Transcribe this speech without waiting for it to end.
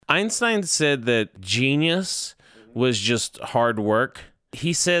Einstein said that genius was just hard work.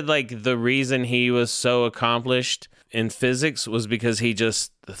 He said like the reason he was so accomplished in physics was because he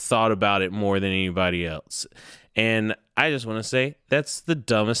just thought about it more than anybody else. And I just want to say that's the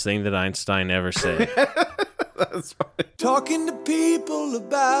dumbest thing that Einstein ever said. That's funny. Talking to people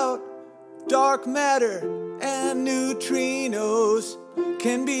about dark matter and neutrinos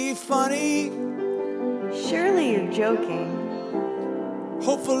can be funny. Surely you're joking.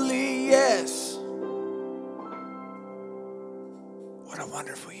 Hopefully, yes. What a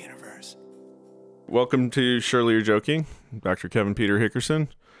wonderful universe. Welcome to Surely You're Joking, Dr. Kevin Peter Hickerson.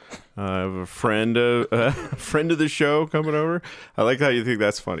 I have a friend of the show coming over. I like how you think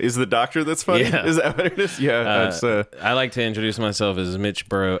that's funny. Is the doctor that's funny? Yeah. Is that what it is? Yeah. I like to introduce myself as Mitch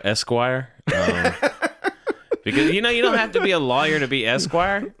Burrow Esquire. Because you don't have to be a lawyer to be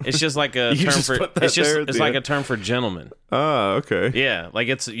Esquire. It's just like a term for it's like a term for gentleman. Oh, okay. Yeah, like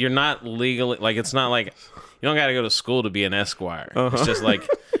you're not legally, like it's not like you don't got to go to school to be an Esquire. It's just like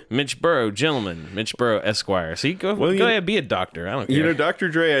Mitch Burrow, gentleman, Mitch Burrow Esquire. So you go ahead, be a doctor. I don't care. Dr.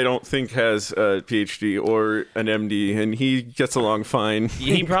 Dre, I don't think has a PhD or an MD, and he gets along fine.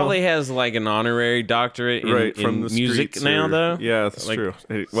 He probably has like an honourary doctorate in the music now, though. Yeah, that's true.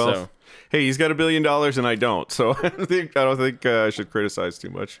 Hey, So. Hey, he's got $1 billion and I don't, so I don't think I should criticize too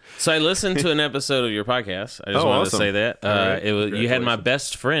much. So I listened to an episode of your podcast. I just wanted to say that right. it was you had my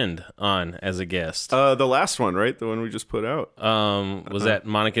best friend on as a guest. The last one, right? The one we just put out. Was that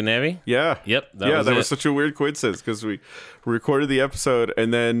Monica Nevi? Yeah. Yep. That was such a weird coincidence because we recorded the episode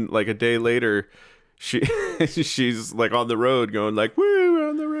and then like a day later, she's like on the road going like, woo,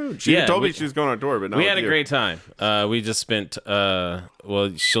 on the road. She told me she was going on tour, but not we had a great time. We just spent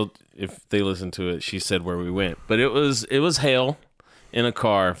if they listen to it, she said where we went, but it was hell in a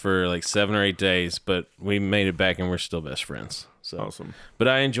car for like 7 or 8 days, but we made it back and we're still best friends. So awesome. But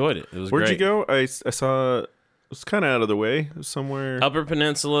I enjoyed it. It was Where'd great. you go? I saw it was kind of out of the way. It was somewhere Upper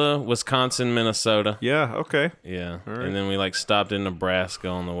Peninsula, Wisconsin, Minnesota. Yeah. Okay. Yeah. All right. And then we like stopped in Nebraska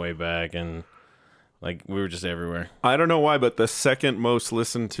on the way back, and like we were just everywhere. I don't know why, but the second most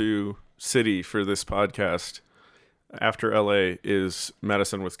listened to city for this podcast after LA is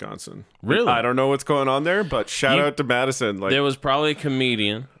Madison, Wisconsin. Really? I don't know what's going on there, but shout out to Madison. Like, there was probably a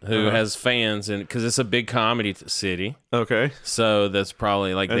comedian who has fans, and because it's a big comedy city. Okay. So that's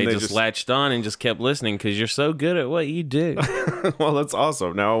probably like they just latched on and just kept listening because you're so good at what you do. Well, that's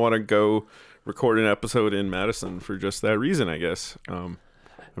awesome. Now I want to go record an episode in Madison for just that reason, I guess. I've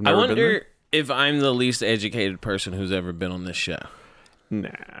never I wonder been there. if I'm the least educated person who's ever been on this show. Nah.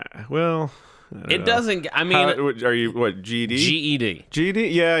 Well, I don't know. Doesn't. I mean, are you what? GED? GED. GED?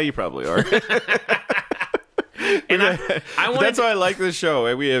 Yeah, you probably are. And I wanted That's why I like this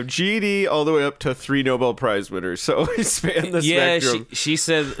show. We have GED all the way up to 3 Nobel Prize winners. So we span the spectrum. she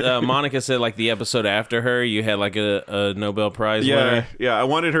said, Monica said, like the episode after her, you had like a Nobel Prize winner. Yeah. I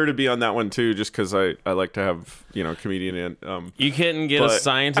wanted her to be on that one too, just because I like to have comedian in. You couldn't get a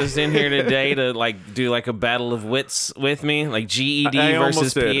scientist in here today to like do like a battle of wits with me, like GED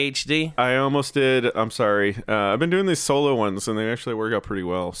versus PhD. I almost did. I'm sorry. I've been doing these solo ones, and they actually work out pretty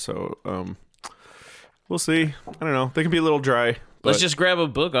well. So we'll see. I don't know. They can be a little dry. Let's just grab a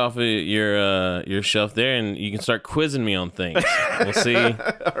book off of your shelf there, and you can start quizzing me on things. We'll see.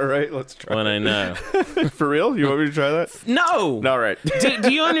 All right, let's try. When I know. For real? You want me to try that? No. All right.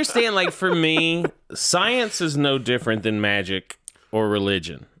 Do you understand? Like for me, science is no different than magic or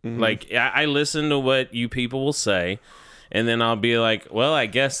religion. Mm-hmm. Like I listen to what you people will say, and then I'll be like, well, I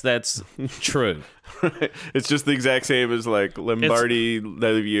guess that's true. It's just the exact same as like Lombardi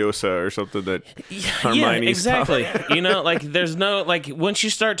Leviosa or something that Hermione's exactly. Like there's no like once you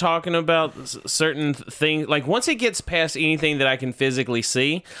start talking about certain things, like once it gets past anything that I can physically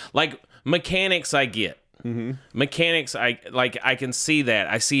see, like mechanics, I get. Mm-hmm. Mechanics, I can see that.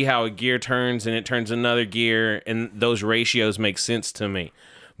 I see how a gear turns and it turns another gear, and those ratios make sense to me.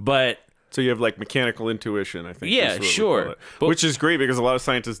 But so you have like mechanical intuition, I think. Yeah, sure. Which is great because a lot of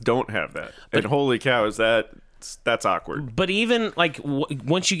scientists don't have that. And holy cow, that's awkward. But even like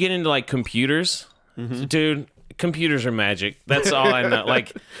once you get into like computers, dude, computers are magic. That's all I know.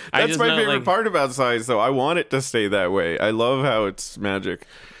 Like that's my favorite part about science, though. I want it to stay that way. I love how it's magic.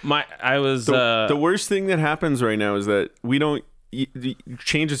 The worst thing that happens right now is that we don't.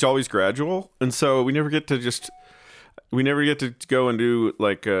 Change is always gradual, and so we never get to go and do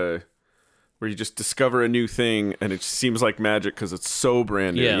like where you just discover a new thing and it seems like magic because it's so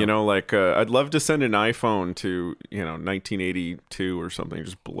brand new. Yeah. You know, like I'd love to send an iPhone to 1982 or something,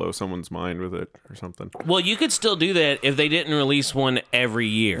 just blow someone's mind with it or something. Well, you could still do that if they didn't release one every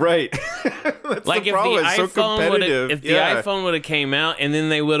year. Right. That's Like the problem. It's so if the competitive. iPhone would have came out and then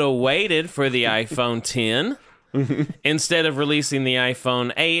they would have waited for the iPhone 10 instead of releasing the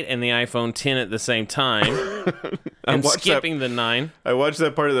iPhone 8 and the iPhone 10 at the same time and skipping the 9. I watched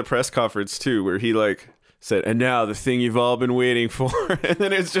that part of the press conference too, where he like said, "And now the thing you've all been waiting for," and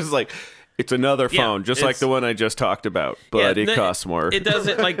then it's just like. It's another phone, just like the one I just talked about, but it costs more. It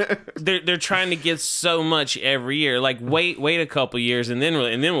doesn't like they're trying to get so much every year. Like wait a couple years and then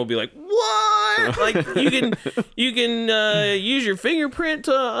we'll be like, what? Like you can use your fingerprint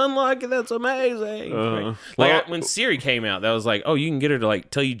to unlock it. That's amazing. Right? Like when Siri came out, that was like, oh, you can get her to like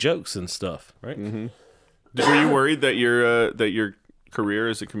tell you jokes and stuff, right? Mm-hmm. Were you worried that your career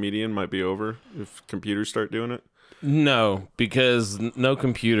as a comedian might be over if computers start doing it? No, because no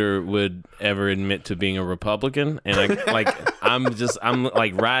computer would ever admit to being a Republican, and I'm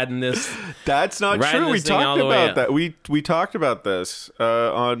riding this. That's not true. We talked about that. We talked about this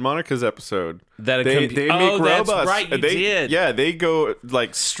on Monica's episode. That they make robots. That's right. You did. Yeah, they go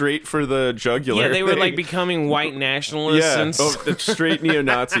like straight for the jugular. Yeah, they were like becoming white nationalists. Yeah, and straight neo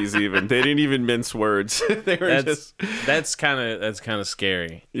Nazis. Even they didn't even mince words. They were that's kind of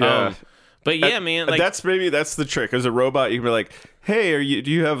scary. Yeah. But yeah, man, like that's the trick. As a robot, you can be like, "Hey,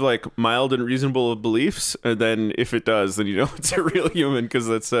 do you have like mild and reasonable beliefs?" And then if it does, then you know it's a real human because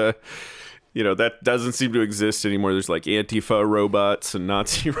that's that doesn't seem to exist anymore. There's like Antifa robots and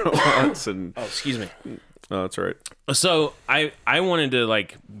Nazi robots and oh, excuse me. Oh, that's all right. So I wanted to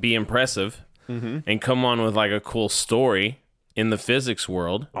like be impressive and come on with like a cool story in the physics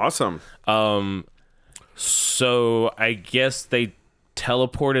world. Awesome. So I guess they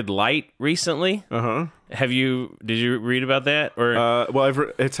teleported light recently. Did you read about that or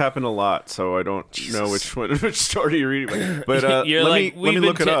well, it's happened a lot, so I don't know which story you're reading, but let me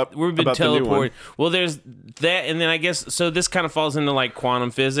look it up. We've been teleported. Well, there's that, and then I guess so this kind of falls into like quantum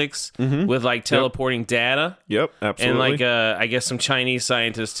physics with like teleporting data. Yep, absolutely. And like I guess some Chinese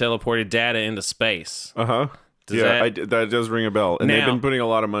scientists teleported data into space. That does ring a bell, and they've been putting a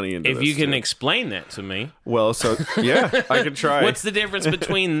lot of money into this. If you can explain that to me. Well, so yeah, I can try. What's the difference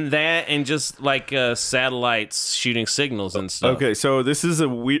between that and just like satellites shooting signals and stuff? Okay, so this is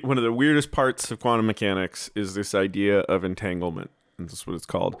one of the weirdest parts of quantum mechanics is this idea of entanglement. And that's what it's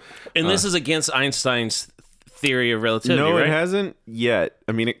called. And this is against Einstein's theory of relativity, No, right? it hasn't yet.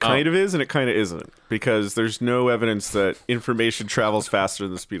 I mean, it kind of is and it kind of isn't because there's no evidence that information travels faster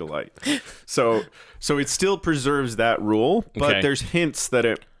than the speed of light. So it still preserves that rule, but there's hints that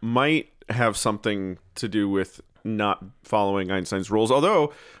it might have something to do with not following Einstein's rules.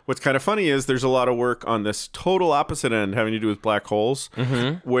 Although what's kind of funny is there's a lot of work on this total opposite end having to do with black holes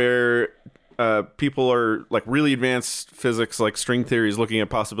where people are like really advanced physics, like string theories, looking at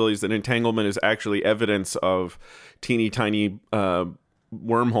possibilities that entanglement is actually evidence of teeny tiny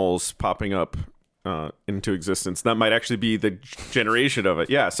wormholes popping up into existence. That might actually be the generation of it.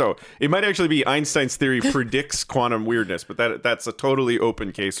 Yeah, so it might actually be Einstein's theory predicts quantum weirdness, but that's a totally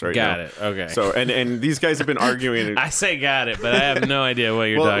open case right now. Got it. Okay. So and these guys have been arguing. I say got it, but I have no idea what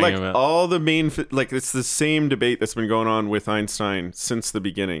you're talking about. All the main it's the same debate that's been going on with Einstein since the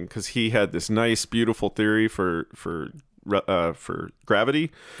beginning because he had this nice, beautiful theory for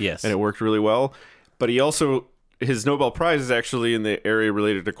gravity. Yes, and it worked really well. But he also his Nobel Prize is actually in the area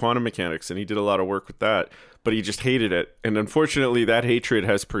related to quantum mechanics, and he did a lot of work with that, but he just hated it. And unfortunately, that hatred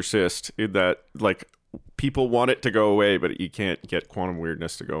has persisted in that, like, people want it to go away, but you can't get quantum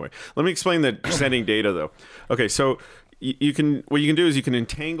weirdness to go away. Let me explain the sending data, though. Okay, so what you can do is you can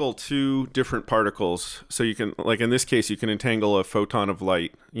entangle two different particles. So you can, like in this case, you can entangle a photon of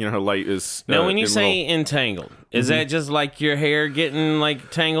light. You know how light is. Now, when you say entangled, is that just like your hair getting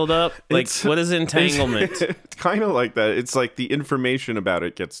like tangled up? Like, what is entanglement? It's kind of like that. It's like the information about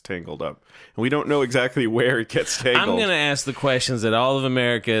it gets tangled up, and we don't know exactly where it gets tangled. I'm gonna ask the questions that all of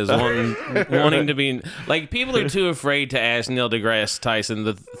America is wanting to be. Like, people are too afraid to ask Neil deGrasse Tyson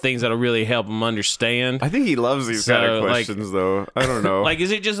the things that'll really help them understand. I think he loves these kind of questions, though. I don't know. Like,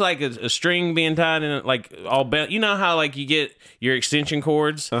 is it just like a string being tied in, like all bent? You know how like you get your extension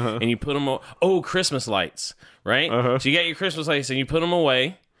cords and you put them. Christmas lights, right? So you got your Christmas lights and you put them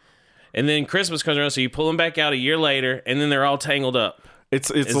away, and then Christmas comes around, so you pull them back out a year later, and then they're all tangled up.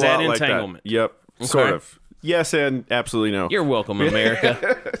 It's a lot like that. Yep, sort of. Yes, and absolutely no. You're welcome,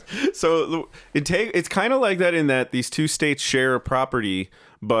 America. So it's kind of like that in that these two states share a property,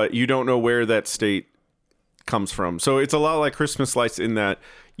 but you don't know where that state comes from. So it's a lot like Christmas lights in that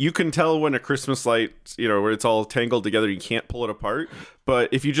you can tell when a Christmas light, where it's all tangled together, you can't pull it apart. But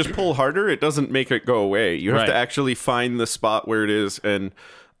if you just pull harder, it doesn't make it go away. You have to actually find the spot where it is and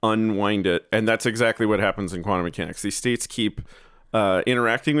unwind it. And that's exactly what happens in quantum mechanics. These states keep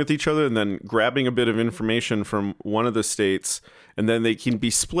interacting with each other and then grabbing a bit of information from one of the states, and then they can be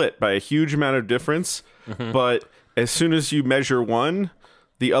split by a huge amount of difference. But as soon as you measure one,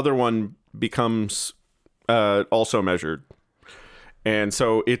 the other one becomes also measured. And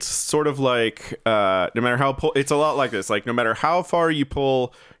so it's sort of like no matter how it's a lot like this. Like no matter how far you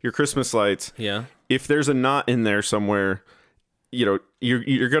pull your Christmas lights, if there's a knot in there somewhere, you're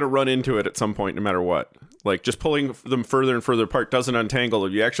going to run into it at some point, no matter what. Like just pulling them further and further apart doesn't untangle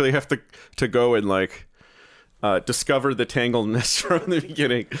them. You actually have to go and like discover the tangledness from the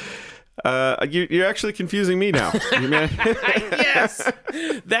beginning. You're actually confusing me now. Yes,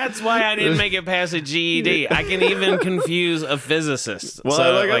 that's why I didn't make it past a GED. I can even confuse a physicist. Well, so,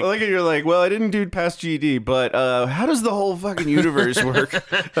 I like it. You're like, well, I didn't do past GED, but how does the whole fucking universe work?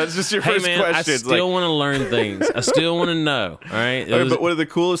 That's just your first question. I still want to learn things. I still want to know. All right. But one of the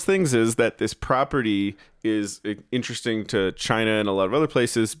coolest things is that this property is interesting to China and a lot of other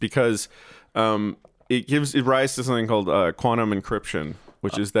places because it gives rise to something called quantum encryption,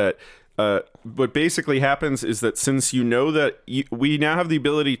 which is that. What basically happens is that since that we now have the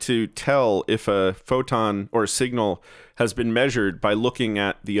ability to tell if a photon or a signal has been measured by looking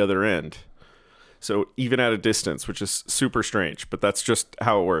at the other end. So even at a distance, which is super strange, but that's just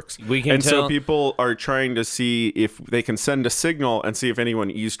how it works. So people are trying to see if they can send a signal and see if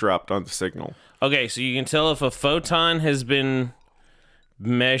anyone eavesdropped on the signal. Okay, so you can tell if a photon has been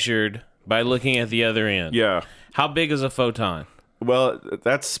measured by looking at the other end. Yeah. How big is a photon? Well,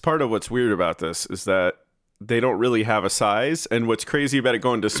 that's part of what's weird about this is that they don't really have a size. And what's crazy about it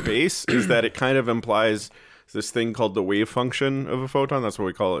going to space is that it kind of implies this thing called the wave function of a photon. That's what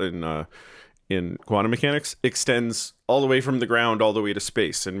we call it in quantum mechanics. Extends all the way from the ground all the way to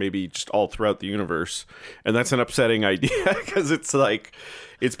space and maybe just all throughout the universe. And that's an upsetting idea because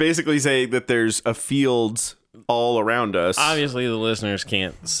it's basically saying that there's a field all around us. Obviously, the listeners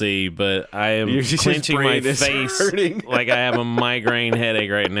can't see, but I am clenching my face like I have a migraine headache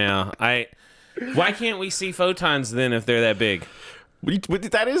right now. Why can't we see photons then if they're that big?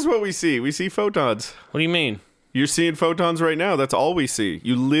 That is what we see. We see photons. What do you mean? You're seeing photons right now. That's all we see.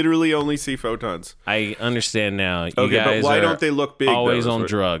 You literally only see photons. I understand now. You okay, guys but why don't they look big? Always on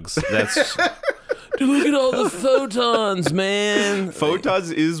drugs. That's. Look at all the photons, man.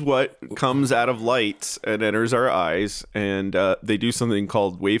 Photons is what comes out of light and enters our eyes, and they do something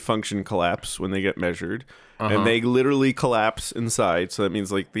called wave function collapse when they get measured, and they literally collapse inside. So that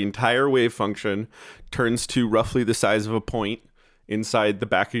means like the entire wave function turns to roughly the size of a point inside the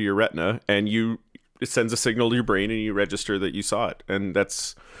back of your retina, and it sends a signal to your brain, and you register that you saw it. And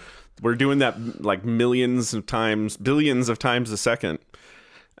we're doing that like billions of times a second.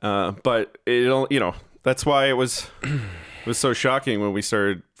 But that's why it was so shocking when we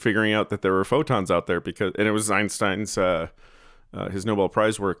started figuring out that there were photons out there and it was Einstein's his Nobel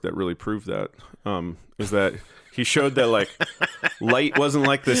Prize work that really proved that is that he showed that like light wasn't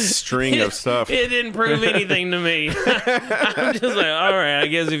like this string of stuff. It didn't prove anything to me. I'm just like, all right, I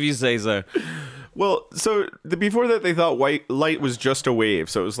guess if you say so. Well, so before that, they thought white light was just a wave.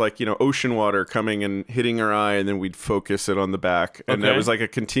 So it was like, ocean water coming and hitting our eye, and then we'd focus it on the back. And that was like a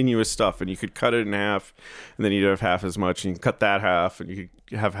continuous stuff. And you could cut it in half, and then you'd have half as much. And you can cut that half, and you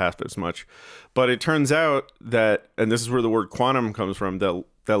could have half as much. But it turns out that, and this is where the word quantum comes from, that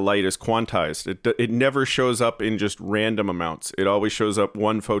light is quantized. It never shows up in just random amounts. It always shows up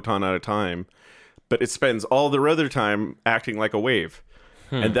one photon at a time. But it spends all the other time acting like a wave.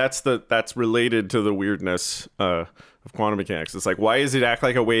 And that's related to the weirdness of quantum mechanics. It's like, why does it act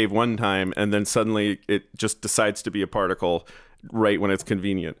like a wave one time and then suddenly it just decides to be a particle right when it's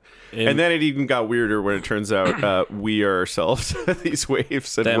convenient? And then it even got weirder when it turns out we are ourselves these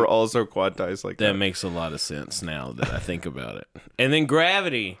waves and we're also quantized like that. That makes a lot of sense now that I think about it. And then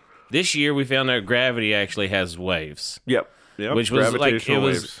gravity. This year we found out gravity actually has waves. Yep. Which was like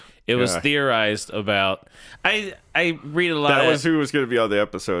it was theorized about. I read a lot. That was who was going to be on the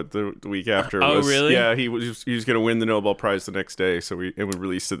episode the week after. Oh, really? Yeah, he was going to win the Nobel Prize the next day, so we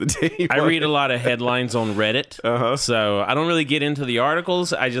released it the day. I read a lot of headlines on Reddit, so I don't really get into the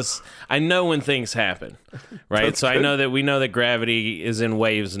articles. I know when things happen, right? That's so good. I know that we know that gravity is in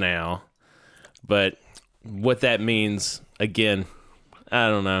waves now, but what that means, again, I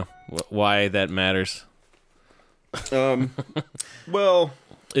don't know why that matters. Well.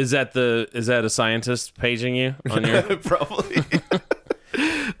 Is that a scientist paging you on your probably?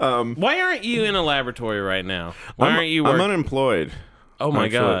 Why aren't you in a laboratory right now? Why aren't you working? I'm unemployed. Oh my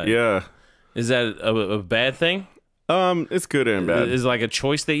God. Yeah. Is that a bad thing? It's good and bad. Is it like a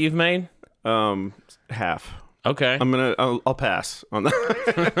choice that you've made? Half. Okay. I'll pass on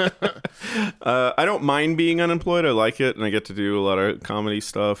that. I don't mind being unemployed. I like it, and I get to do a lot of comedy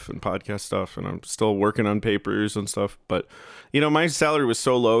stuff and podcast stuff, and I'm still working on papers and stuff. But my salary was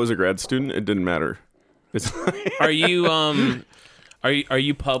so low as a grad student, it didn't matter. It's Are you Are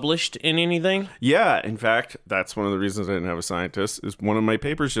you published in anything? Yeah, in fact, that's one of the reasons I didn't have a scientist. Is one of my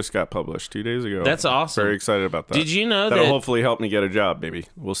papers just got published 2 days ago. That's awesome. Very excited about that. Did you know that'll that hopefully help me get a job? Maybe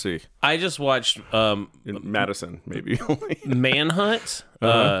we'll see. I just watched In Madison, maybe. Manhunt,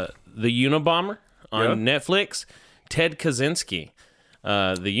 the Unabomber on Netflix. Ted Kaczynski,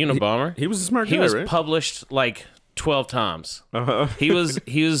 the Unabomber. He was a smart guy, He was right? published like 12 times. He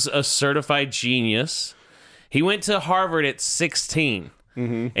was a certified genius. He went to Harvard at 16.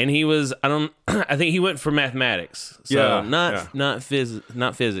 Mm-hmm. And he was I think he went for mathematics. So not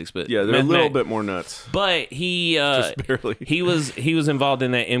physics, but yeah, they're a little bit more nuts. But he just barely. he was involved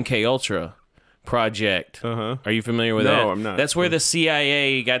in that MK Ultra project. Are you familiar with that? No, I'm not. That's where the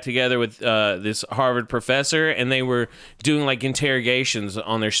CIA got together with this Harvard professor, and they were doing like interrogations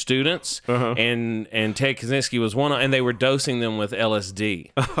on their students. And Ted Kaczynski was one, and they were dosing them with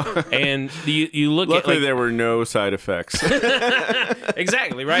LSD. And you look Luckily, at there were no side effects.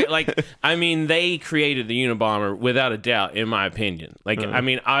 exactly right. Like, I mean, they created the Unabomber without a doubt, in my opinion. Like, I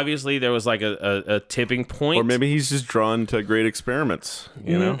mean, obviously there was like a tipping point, Or maybe he's just drawn to great experiments.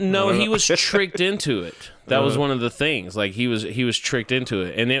 You know? No, he was tricked into it. That was one of the things. Like, he was tricked into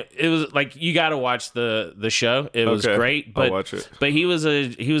it, and it was like, you got to watch the show. It was great. But I'll watch it. But he was a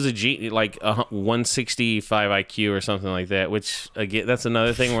like a 165 IQ or something like that. Which again, that's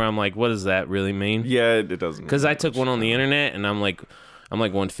another thing where I'm like, what does that really mean? Yeah, it doesn't. Because I took one on the internet, and I'm like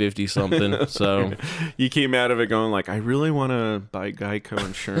 150 something. So you came out of it going like, I really want to buy Geico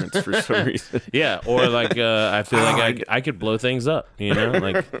insurance for some reason. yeah, or like I feel like I could blow things up. You know,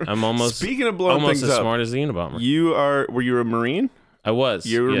 like I'm almost Speaking of blowing almost things as up, smart as the Unabomber. Were you a Marine? I was.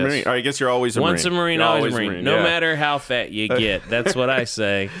 You were a Marine. I guess you're always a Once Marine. a Marine, You're always a Marine. No yeah. matter how fat you get. That's what I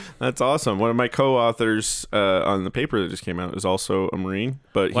say. That's awesome. One of my co-authors on the paper that just came out is also a Marine,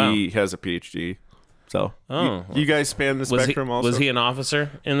 but he has a PhD. So you guys span the spectrum also. Was he an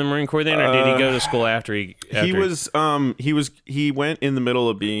officer in the Marine Corps then, or did he go to school after he? He went in the middle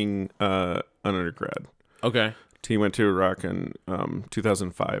of being an undergrad. Okay. He went to Iraq in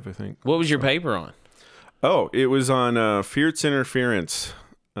 2005, I think. What was your paper on? Oh, it was on Fierce interference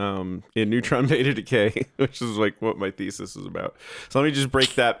in neutron beta decay, which is like what my thesis is about. So let me just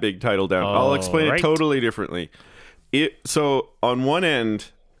break that big title down. I'll explain it totally differently. So on one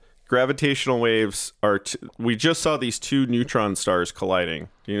end, gravitational waves are. We just saw these two neutron stars colliding.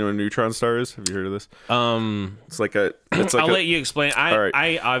 Do you know what a neutron star is? Have you heard of this? It's like a. I'll let you explain.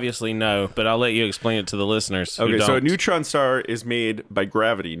 I obviously know, but I'll let you explain it to the listeners. Okay, so a neutron star is made by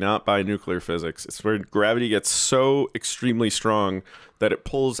gravity, not by nuclear physics. It's where gravity gets so extremely strong that it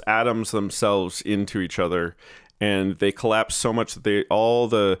pulls atoms themselves into each other, and they collapse so much that all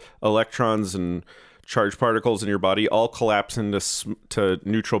the electrons and charged particles in your body all collapse into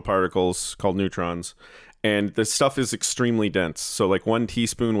neutral particles called neutrons, and the stuff is extremely dense. So like 1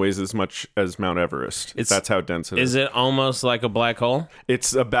 teaspoon weighs as much as Mount Everest. That's how dense it is. Is it almost like a black hole?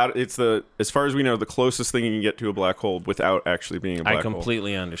 It's as far as we know, the closest thing you can get to a black hole without actually being a black hole. I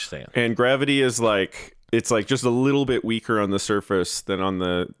completely understand. And gravity is like, it's like just a little bit weaker on the surface than on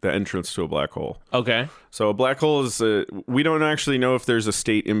the entrance to a black hole. Okay. So a black hole is we don't actually know if there's a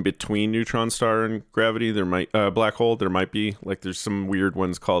state in between neutron star and gravity. There might black hole. There might be, like, there's some weird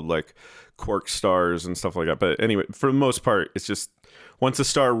ones called like quark stars and stuff like that. But anyway, for the most part, it's just once a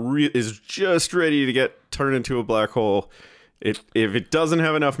star is just ready to get turned into a black hole, if it doesn't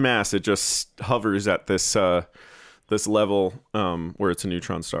have enough mass, it just hovers at this level where it's a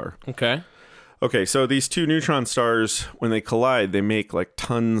neutron star. Okay, so these two neutron stars, when they collide, they make like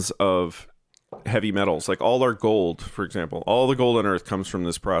tons of heavy metals. Like all our gold, for example, all the gold on Earth comes from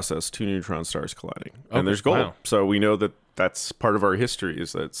this process, two neutron stars colliding. And there's gold. Wow. So we know that that's part of our history,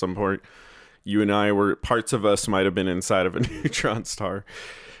 is that at some point you and I parts of us might have been inside of a neutron star.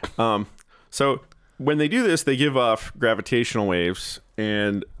 So when they do this, they give off gravitational waves.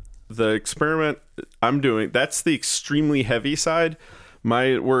 And the experiment I'm doing, that's the extremely heavy side.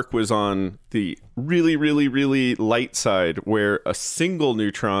 My work was on the really, really, really light side, where a single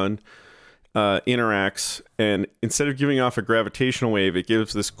neutron interacts, and instead of giving off a gravitational wave, it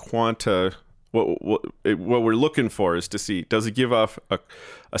gives this quanta. What we're looking for is to see, does it give off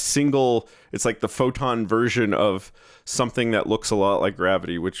a single? It's like the photon version of something that looks a lot like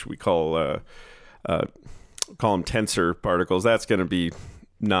gravity, which we call call them tensor particles. That's going to be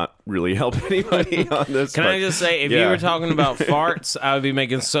not really help anybody on this. Can I just say, if you were talking about farts, I would be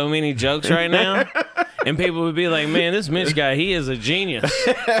making so many jokes right now, and people would be like, "Man, this Mitch guy, he is a genius.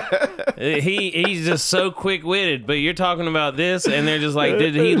 He's just so quick-witted." But you're talking about this, and they're just like,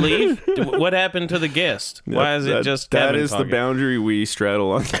 "Did he leave? What happened to the guest? Why is it just that Kevin is talking?" the boundary we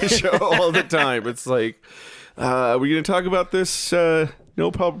straddle on the show all the time. It's like, are we going to talk about this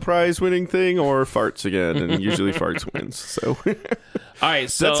Nobel Prize winning thing or farts again? And usually farts wins. So. All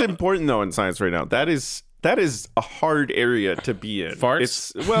right, so that's important though in science right now. That is a hard area to be in.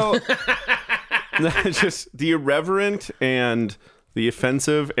 Farts? It's, well, just the irreverent and the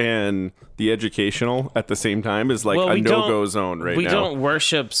offensive and the educational at the same time is like a no-go zone right now. We don't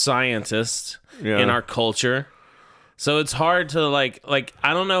worship scientists in our culture. So it's hard to like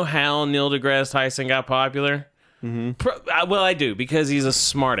I don't know how Neil deGrasse Tyson got popular. Mm-hmm. Well, I do, because he's a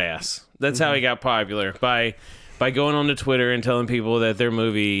smartass. That's how he got popular, by going on to Twitter and telling people that their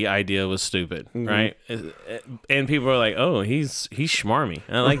movie idea was stupid, right? And people are like, "Oh, he's schmarmy."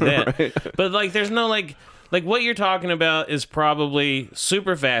 I like that. Right. But like, there's no like what you're talking about is probably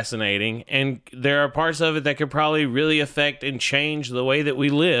super fascinating, and there are parts of it that could probably really affect and change the way that we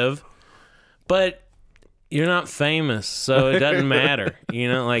live. But you're not famous, so it doesn't matter.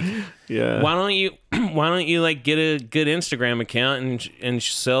 Like, why don't you like get a good Instagram account and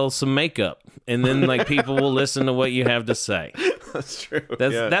sell some makeup? And then like people will listen to what you have to say. That's true.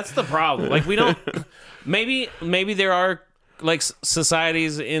 That's the problem. Like, we don't. Maybe there are like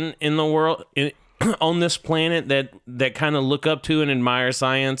societies in the world on this planet that kind of look up to and admire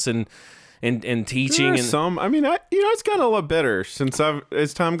science and teaching. And some. I mean, it's gotten a lot better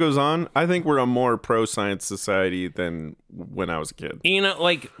as time goes on. I think we're a more pro science society than when I was a kid.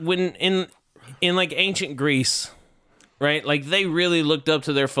 Like when in like ancient Greece. Right, like they really looked up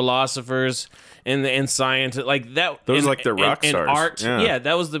to their philosophers and science, like that. Those like their rock stars. Art, yeah,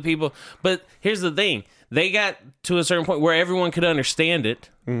 that was the people. But here's the thing: they got to a certain point where everyone could understand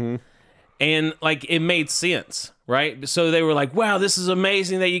it, and like it made sense, right? So they were like, "Wow, this is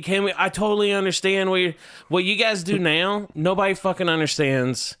amazing that you came. I totally understand what you guys do now. Nobody fucking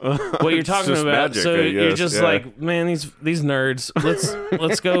understands what you're talking about. Magic, so you're just like, man, these nerds.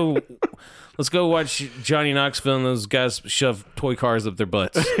 Let's go." Let's go watch Johnny Knoxville and those guys shove toy cars up their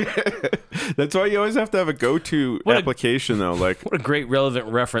butts. That's why you always have to have a go-to application, though. Like, what a great relevant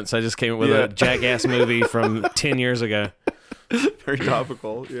reference. I just came up with a Jackass movie from 10 years ago. Very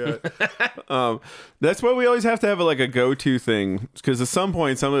topical, yeah. That's why we always have to have a go-to thing. Because at some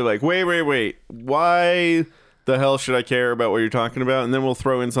point, somebody like, wait. Why the hell should I care about what you're talking about? And then we'll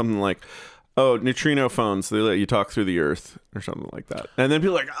throw in something like, oh, neutrino phones, they let you talk through the earth or something like that. And then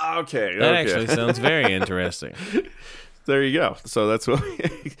people are like, okay. That actually sounds very interesting. There you go. So that's what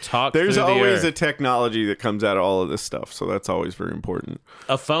there's always a technology that comes out of all of this stuff. So that's always very important.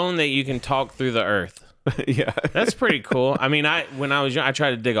 A phone that you can talk through the earth. Yeah. That's pretty cool. I mean, when I was young, I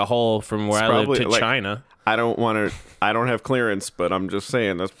tried to dig a hole from where I lived to China. I don't have clearance, but I'm just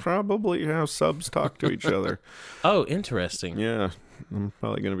saying that's probably how subs talk to each other. Oh, interesting. Yeah. I'm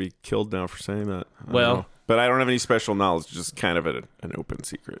probably going to be killed now for saying that. But I don't have any special knowledge, just kind of an open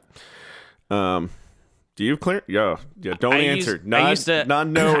secret. Do you have clearance? Yeah. Don't answer. I used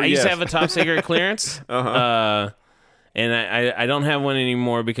to have a top secret clearance. And I don't have one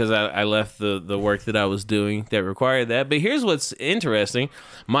anymore because I left the work that I was doing that required that. But here's what's interesting.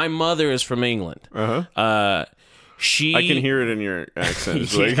 My mother is from England. I can hear it in your accent.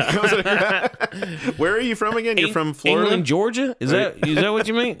 Where are you from again? You're from Florida? England, Georgia? Is that what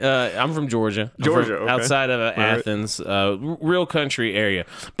you mean? I'm from Georgia. Okay. Outside of Athens, real country area.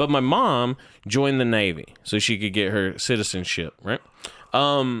 But my mom joined the Navy so she could get her citizenship, right?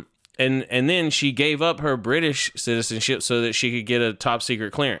 And then she gave up her British citizenship so that she could get a top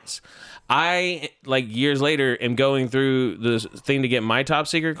secret clearance. I, like, years later, am going through the thing to get my top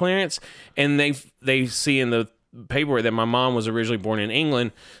secret clearance, and they see in the paperwork that my mom was originally born in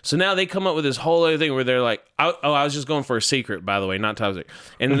England. So now they come up with this whole other thing where they're like, I was just going for a secret, by the way, not top secret.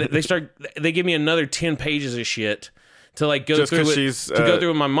 And they give me another 10 pages of shit to like go through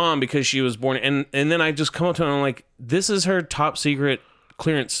with my mom because she was born. And then I just come up to her and I'm like, this is her top secret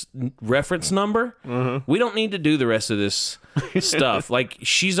clearance reference number. We don't need to do the rest of this stuff. Like,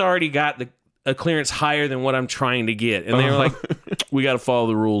 she's already got a clearance higher than what I'm trying to get. And they were like, we got to follow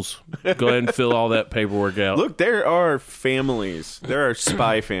the rules. Go ahead and fill all that paperwork out. Look, there are families. There are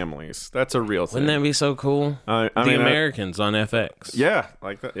spy families. That's a real thing. Wouldn't that be so cool? The Americans on FX. Yeah,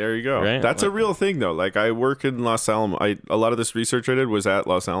 like that. There you go. Right? That's a real thing, though. Like, I work in Los Alamos. A lot of this research I did was at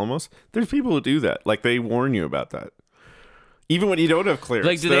Los Alamos. There's people who do that. Like, they warn you about that. Even when you don't have clearance,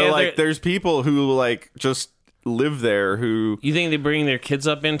 Like, do they have their- there's people who like just live there who. You think they bring their kids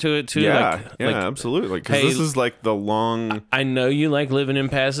up into it too? Yeah, like, absolutely. Because hey, this is like the long. I know you like living in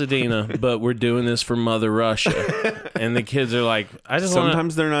Pasadena, but we're doing this for Mother Russia. And the kids are like, I just want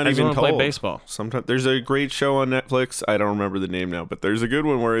Sometimes they're not even want to told. play baseball. Sometimes there's a great show on Netflix. I don't remember the name now, but there's a good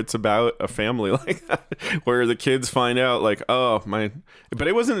one where it's about a family like that, where the kids find out like, oh my, but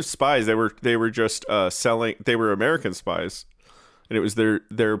it wasn't spies. They were just selling. They were American spies, and it was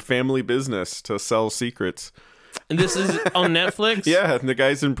their family business to sell secrets. And this is on Netflix? Yeah, and the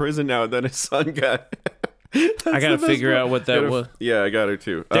guy's in prison now, and then his son got. I gotta figure out what that was. Yeah, I got it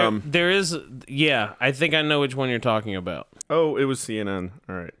too. There is, yeah. I think I know which one you're talking about. Oh, it was CNN.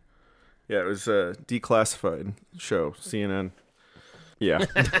 All right. Yeah, it was a declassified show. CNN. Yeah.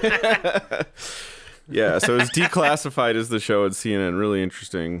 Yeah. So it's declassified as the show at CNN. Really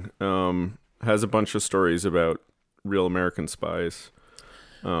interesting. Has a bunch of stories about real American spies.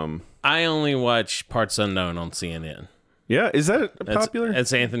 I only watch Parts Unknown on CNN. Yeah, is that popular?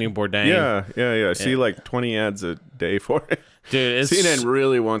 It's Anthony Bourdain. Yeah. I see like 20 ads a day for it. Dude, CNN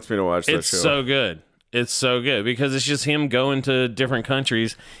really wants me to watch that show. It's so good. It's so good because it's just him going to different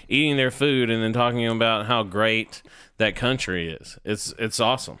countries, eating their food, and then talking about how great that country is. It's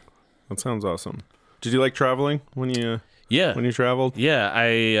awesome. That sounds awesome. Did you like traveling when you traveled? Yeah,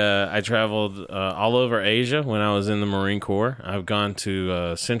 I traveled all over Asia when I was in the Marine Corps. I've gone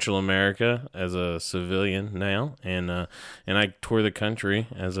to Central America as a civilian now, and I tour the country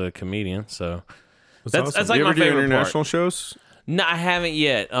as a comedian. So That's awesome. that's like you my ever do favorite international part. shows? No, I haven't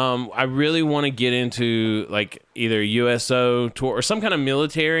yet. I really want to get into like either USO tour or some kind of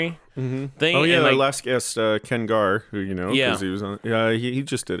military thing. Oh yeah, and, our like, last guest, Ken Gar, who you know, Yeah. because he was on. Yeah, he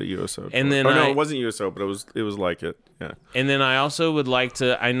just did a USO. And tour. then no, I- it wasn't USO, but it was like it. Yeah. And then I also would like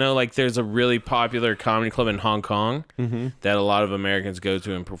to. I know like there's a really popular comedy club in Hong Kong that a lot of Americans go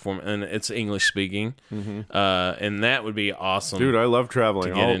to and perform, and it's English speaking, and that would be awesome. Dude, I love traveling.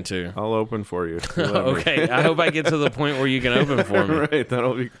 To get into. I'll open for you. Whatever. Okay, I hope I get to the point where you can open for me. Right,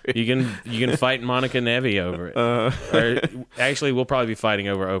 that'll be great. You can fight Monica Nevi over it. Or, actually, we'll probably be fighting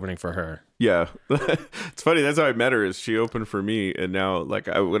over opening for her. Yeah, it's funny. That's how I met her. Is she opened for me, and now like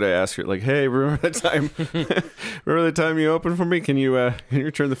I would ask her like, "Hey, remember that time? Remember the time you opened for me? Can you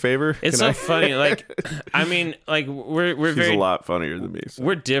return the favor?" It's Can so funny. Like, I mean, like we're She's very a lot funnier than me. So.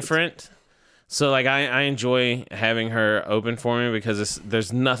 we're different. So like I enjoy having her open for me because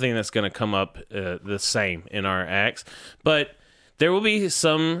there's nothing that's going to come up the same in our acts. But there will be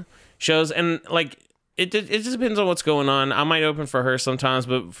some shows, and like it just depends on what's going on. I might open for her sometimes,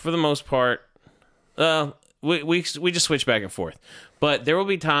 but for the most part, we just switch back and forth. But there will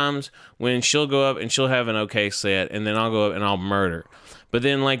be times when she'll go up and she'll have an okay set, and then I'll go up and I'll murder. But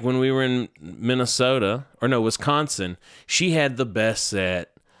then like when we were in Wisconsin, she had the best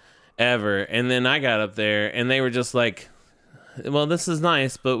set ever, and then I got up there and they were just like, well, this is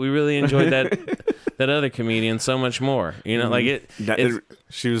nice, but we really enjoyed that other comedian so much more, you know, like it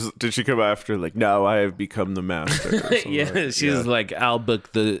Did she come after like, no, I have become the master? yeah, she's like, I'll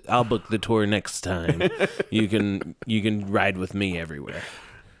book the tour next time. you can ride with me everywhere.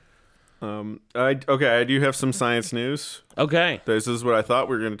 I do have some science news. Okay, This is what I thought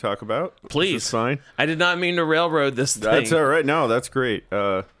we were going to talk about. please. This is fine. I did not mean to railroad this thing. That's all right. No, that's great.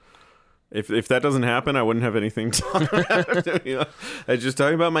 If that doesn't happen, I wouldn't have anything to talk about. You know, I just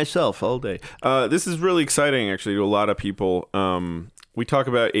talking about myself all day. This is really exciting, actually, to a lot of people. We talk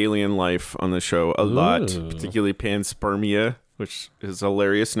about alien life on the show a lot, particularly panspermia, which is a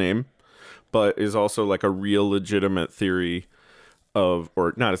hilarious name, but is also like a real legitimate theory of,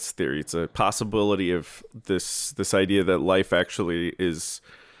 or not a theory, it's a possibility of this idea that life actually is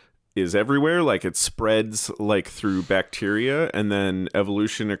everywhere, like it spreads like through bacteria, and then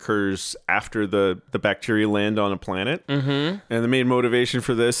evolution occurs after the bacteria land on a planet. And the main motivation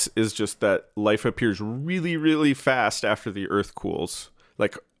for this is just that life appears really, really fast after the Earth cools,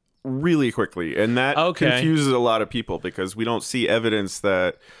 like really quickly, and that confuses a lot of people because we don't see evidence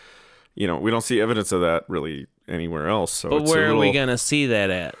that, we don't see evidence of that really anywhere else. So But where are we gonna see that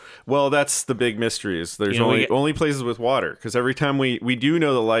at? Well, that's the big mystery. Is there's You know, only places with water, because every time we do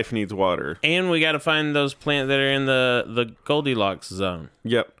know that life needs water. And we got to find those plants that are in the Goldilocks zone.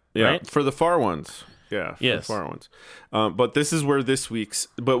 Yep. Yeah. Right? For the far ones. Yeah. For Yes. the far ones. But this is where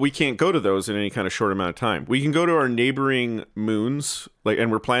but we can't go to those in any kind of short amount of time. We can go to our neighboring moons,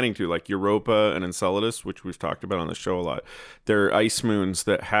 and we're planning to, like Europa and Enceladus, which we've talked about on the show a lot. They're ice moons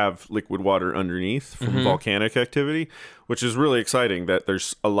that have liquid water underneath from volcanic activity, which is really exciting that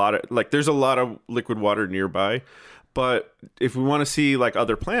there's a lot of liquid water nearby. But if we want to see like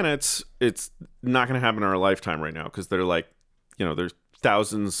other planets, it's not going to happen in our lifetime right now, because they're like there's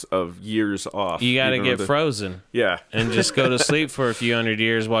thousands of years off. You got to get frozen. Yeah. And just go to sleep for a few hundred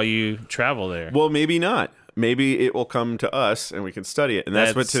years while you travel there. Well, maybe not. Maybe it will come to us and we can study it. And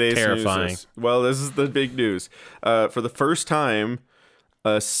that's what today's terrifying. news is. Well, this is the big news. For the first time,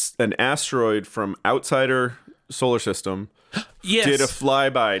 an asteroid from outside our solar system did a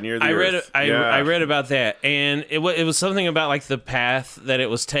flyby near the Earth. I read about that, and it was something about like the path that it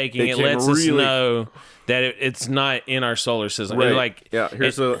was taking. It lets us know that it's not in our solar system. Right.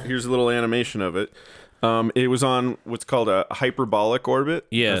 Here's a little animation of it. It was on what's called a hyperbolic orbit.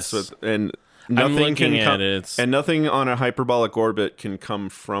 Yes, and I'm nothing looking can at come, it. and nothing on a hyperbolic orbit can come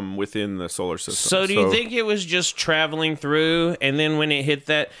from within the solar system. So do you think it was just traveling through, and then when it hit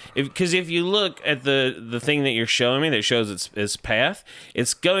that, because if you look at the thing that you're showing me that shows its path,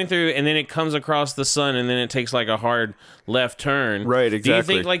 it's going through, and then it comes across the sun, and then it takes like a hard left turn. Right, exactly. Do you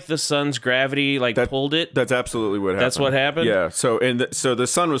think like the sun's gravity pulled it? That's absolutely what happened. That's what happened? Yeah. So so the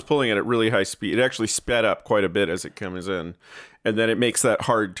sun was pulling it at really high speed. It actually sped up quite a bit as it comes in, and then it makes that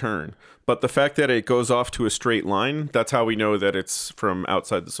hard turn. But the fact that it goes off to a straight line, that's how we know that it's from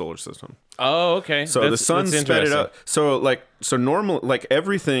outside the solar system. Oh, okay. So the sun sped it up. So normal, like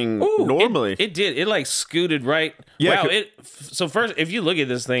everything normally. It did. It like scooted right. Yeah. Wow. So first, if you look at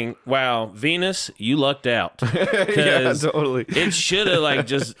this thing, wow, Venus, you lucked out. Yeah, totally. It should have like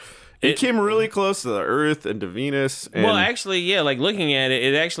just. It came really close to the Earth and to Venus. And well, actually, yeah. Like looking at it,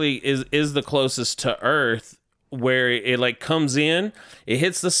 it actually is the closest to Earth. Where it like comes in, it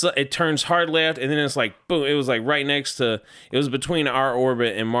hits the sun, it turns hard left, and then it's like boom. It was like right next to. It was between our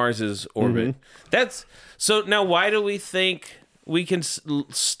orbit and Mars's orbit. Mm-hmm. That's so. Now, why do we think we can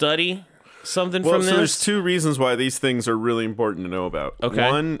study something from this? So there's two reasons why these things are really important to know about.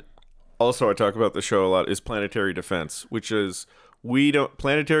 Okay. One, also I talk about the show a lot, is planetary defense, which is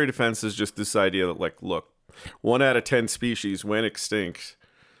planetary defense is just this idea that like, look, 1 out of 10 species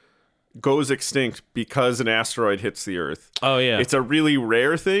goes extinct because an asteroid hits the Earth. Oh yeah. It's a really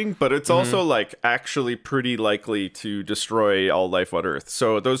rare thing, but it's also like actually pretty likely to destroy all life on Earth.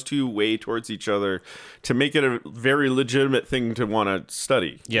 So those two weigh towards each other to make it a very legitimate thing to want to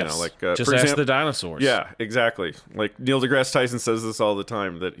study. Yes. Just for ask example, the dinosaurs. Yeah, exactly. Like Neil deGrasse Tyson says this all the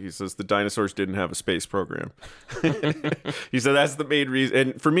time, that he says the dinosaurs didn't have a space program. He said that's the main reason.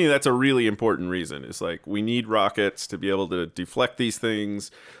 And for me, that's a really important reason. It's like we need rockets to be able to deflect these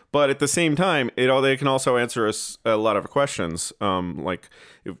things. But at the same time, they can also answer us a lot of questions. Like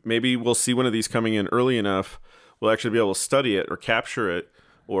if maybe we'll see one of these coming in early enough, we'll actually be able to study it or capture it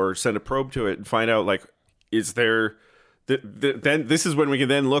or send a probe to it and find out, like, is there... Then this is when we can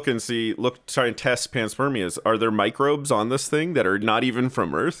then try and test panspermias. Are there microbes on this thing that are not even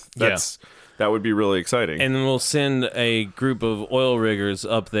from Earth? That would be really exciting. And then we'll send a group of oil riggers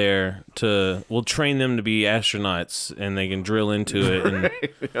up there we'll train them to be astronauts, and they can drill into it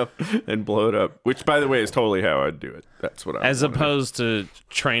and blow it up. Which, by the way, is totally how I'd do it. That's what I as opposed to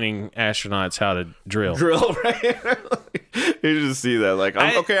training astronauts how to drill. Drill, right? You just see that, like,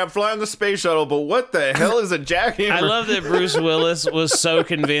 I'm flying the space shuttle, but what the hell is a jackhammer? I love that Bruce Willis was so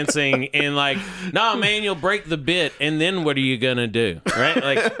convincing and like, nah, man, you'll break the bit, and then what are you gonna do, right?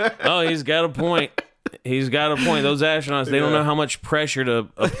 Like, oh, he's got a point. He's got a point. Those astronauts, they don't know how much pressure to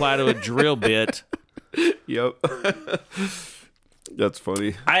apply to a drill bit. Yep. That's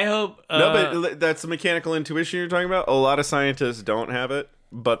funny. I hope... no, but that's the mechanical intuition you're talking about. A lot of scientists don't have it,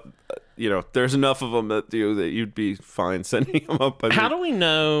 but, there's enough of them that do that you'd be fine sending them up. How do we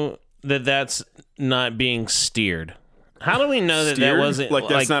know that that's not being steered? How do we know that that wasn't... Like,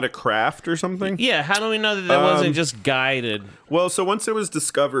 that's not a craft or something? Yeah, how do we know that wasn't just guided? Well, so once it was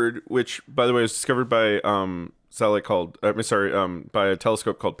discovered, which, by the way, was discovered by... by a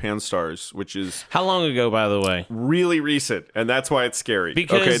telescope called Pan-STARRS, which is... How long ago, by the way? Really recent, and that's why it's scary.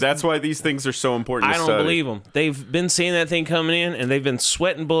 Because that's why these things are so important to study. I don't believe them. They've been seeing that thing coming in, and they've been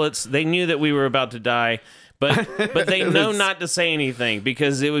sweating bullets. They knew that we were about to die, but they know not to say anything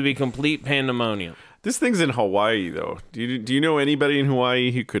because it would be complete pandemonium. This thing's in Hawaii, though. Do you know anybody in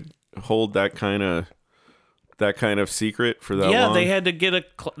Hawaii who could hold that kind of secret for that long? Yeah, they had to get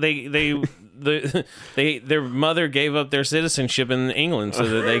their mother gave up their citizenship in England so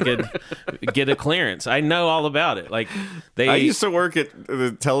that they could get a clearance. I know all about it. Like I used to work at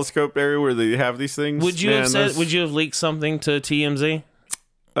the telescope area where they have these things. Would you have leaked something to TMZ?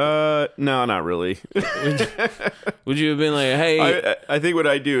 No, not really. Would you have been like, hey? I think what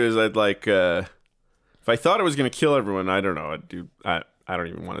I'd do is I'd like, if I thought it was going to kill everyone, I don't know. I don't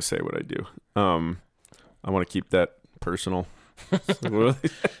even want to say what I do. I want to keep that personal.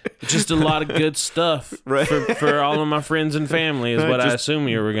 Just a lot of good stuff Right. for all of my friends and family is what I assume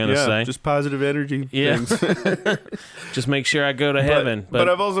you were going to say. Just positive energy. Yeah. things. Just make sure I go to heaven. But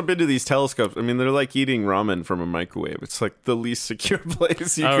I've also been to these telescopes. I mean, they're like eating ramen from a microwave. It's like the least secure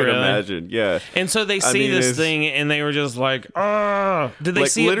place you could really? imagine. Yeah. And so they see this it's- thing and they were just like, oh, did they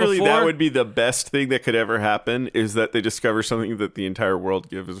Like see literally, it before? that would be the best thing that could ever happen is that they discover something that the entire world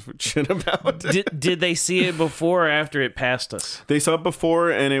gives a shit about. Did they see it before or after it passed us? They saw it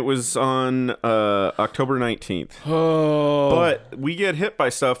before, and it was on October 19th. Oh. But we get hit by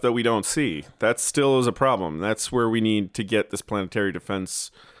stuff that we don't see. That still is a problem. That's where we need to get this planetary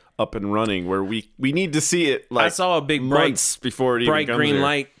defense up and running, where we need to see it. Like I saw a big months before it bright even comes green here.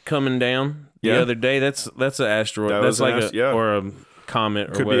 light coming down Yeah. the other day. That's an asteroid. That That's was an like ast- yeah. or a comet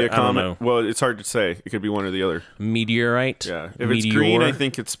or Could what, be a I don't know. comet. Well, it's hard to say. It could be one or the other. Meteorite. Yeah. If Meteor. it's green, I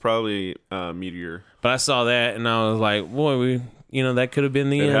think it's probably meteor. But I saw that and I was like, boy, that could have been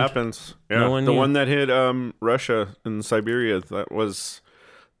the It end. happens. Yeah. No one the knew. one that hit Russia and Siberia, no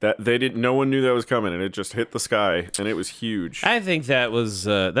one knew that was coming, and it just hit the sky, and it was huge. I think that was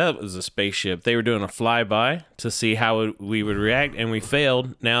a spaceship. They were doing a flyby to see how we would react, and we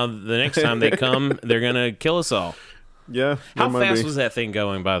failed. Now the next time they come, they're gonna kill us all. Yeah. How there might fast be. was that thing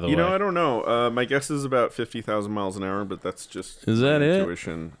going? By the way, You know, I don't know. My guess is about 50,000 miles an hour, but that's just Is that it?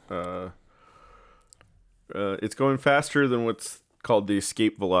 intuition. It's going faster than what's called the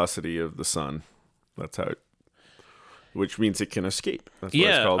escape velocity of the sun. That's how which means it can escape. That's what it's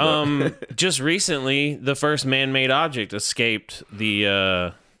yeah. called. Just recently, the first man-made object escaped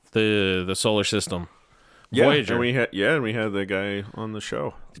the solar system. Voyager. And we had the guy on the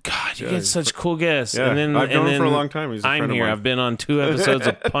show. God, you get such cool guests. Yeah, And then, I've known and him for a then long time. He's a I'm friend of here. mine. I've been on 2 episodes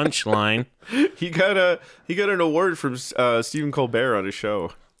of Punchline. He got an award from Stephen Colbert on his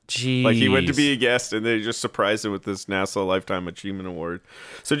show. Jeez. Like he went to be a guest, and they just surprised him with this NASA Lifetime Achievement Award.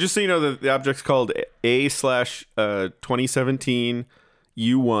 So just so you know, the object's called A/2017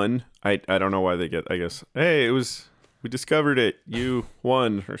 U1. I don't know why they get. I guess we discovered it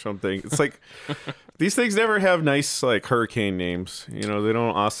U1 or something. It's like these things never have nice like hurricane names. You know, they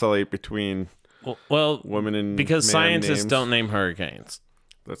don't oscillate between well, women and because man scientists names. don't name hurricanes.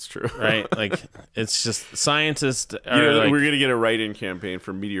 That's true, Right? Like it's just scientists are You know, like, we're gonna get a write-in campaign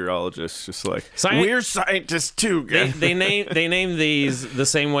from meteorologists, just like we're scientists too. Guys. they name these the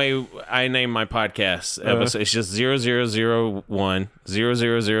same way I name my podcast episode. It's just 0001,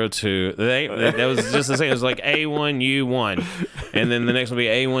 0002. That was just the same. It was like A1U1, and then the next one will be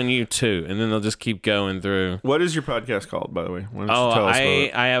A1U2, and then they'll just keep going through. What is your podcast called, by the way? Why don't you tell us about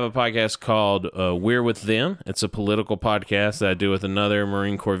it? I have a podcast called We're With Them. It's a political podcast that I do with another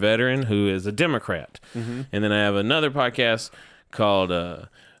Marine Corps veteran who is a Democrat. Mm-hmm. And then I have another podcast called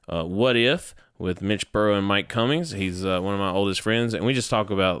What If with Mitch Burrow and Mike Cummings. He's one of my oldest friends. And we just talk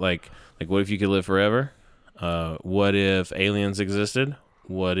about like what if you could live forever? What if aliens existed?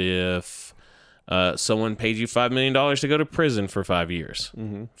 What if someone paid you $5 million to go to prison for 5 years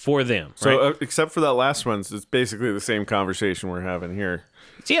for them? So, right? except for that last one, it's basically the same conversation we're having here.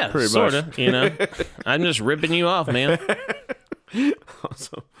 Yeah, pretty sort much. of. You know, I'm just ripping you off, man.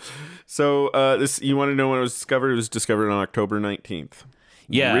 Awesome. So, this you want to know when it was discovered? It was discovered on October 19th.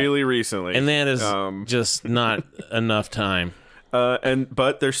 Yeah, Really recently. and that is just not enough time.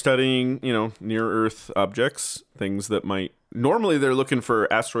 But they're studying, near Earth objects, things that might. Normally, they're looking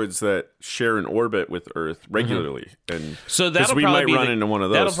for asteroids that share an orbit with Earth regularly, and So 'cause that'll we probably might be run into one of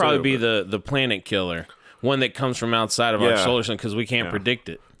those. That'll probably too, be but the planet killer, one that comes from outside of our Yeah. solar system because we can't predict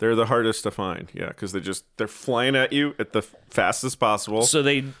it. they're the hardest to find. Yeah, because they're flying at you at the fastest possible. So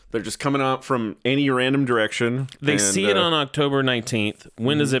they're just coming out from any random direction. they and, see it on October 19th.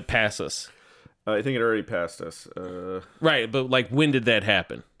 When does it pass us? I think it already passed us. Right, but like when did that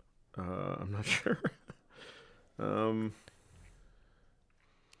happen? I'm not sure.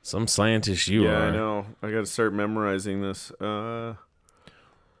 Some scientist you Yeah, are. I know. I got to start memorizing this. I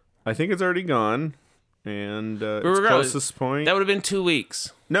think it's already gone, and it's regardless, closest point. That would have been 2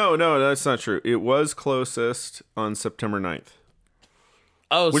 weeks. No, that's not true. It was closest on September 9th,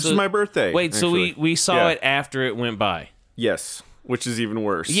 Oh, which so, is my birthday. Wait, so actually. we saw Yeah. it after it went by. Yes, which is even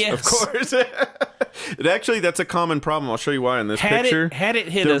worse. Yes. Of course. That's a common problem. I'll show you why in this Had picture. it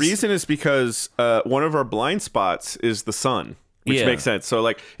hit The us, reason is because one of our blind spots is the sun, which Yeah. makes sense. So,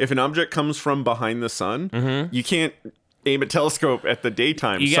 like, if an object comes from behind the sun, Mm-hmm. you can't aim a telescope at the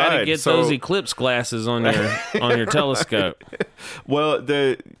daytime You side. got to get those eclipse glasses on your telescope. Well,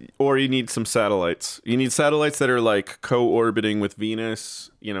 or you need some satellites. You need satellites that are like co-orbiting with Venus,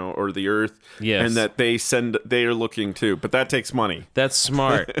 or the Earth, Yes. and that they are looking too. But that takes money. That's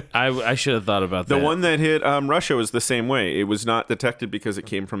smart. I should have thought about The that. one that hit Russia was the same way. It was not detected because it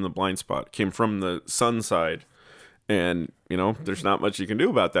came from the blind spot. It came from the sun side, and there's not much you can do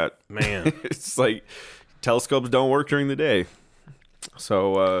about that. Man. It's like telescopes don't work during the day.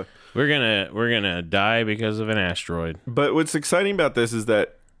 So We're gonna die because of an asteroid. but what's exciting about this is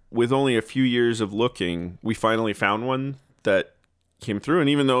that with only a few years of looking, we finally found one that came through. And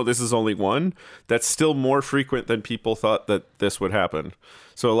even though this is only one, that's still more frequent than people thought that this would happen.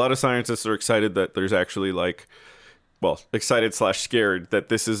 So a lot of scientists are excited that there's actually excited / scared that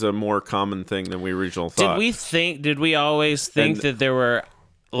this is a more common thing than we originally thought. Did we always think that there were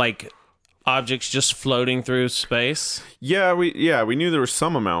like objects just floating through space? Yeah, we knew there was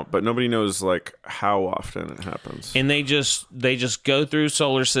some amount, but nobody knows like how often it happens. And they just go through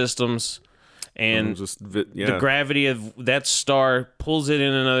solar systems, and the gravity of that star pulls it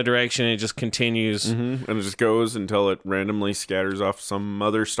in another direction, and it just continues. And it just goes until it randomly scatters off some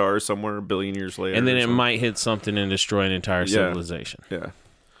other star somewhere a billion years later. And then it might hit something and destroy an entire civilization. Yeah.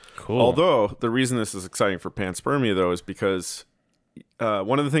 Cool. Although the reason this is exciting for panspermia, though, is because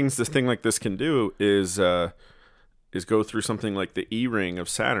one of the things this thing like this can do is go through something like the E-ring of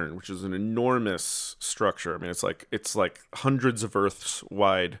Saturn, which is an enormous structure. I mean, it's like hundreds of Earths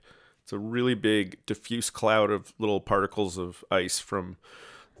wide. It's a really big diffuse cloud of little particles of ice from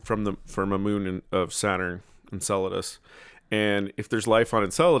a moon of Saturn, Enceladus. And if there's life on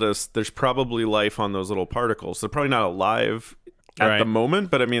Enceladus, there's probably life on those little particles. They're probably not alive at the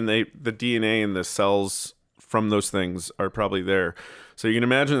moment, but I mean, the DNA and the cells from those things are probably there. So you can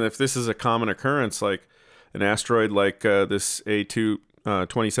imagine if this is a common occurrence, like an asteroid like this A2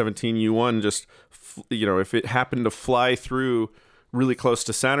 2017 U1, just if it happened to fly through really close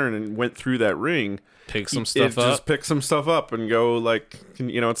to Saturn and went through that ring, pick some stuff up. Just pick some stuff up and go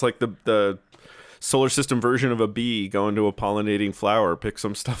it's like the solar system version of a bee going to a pollinating flower, pick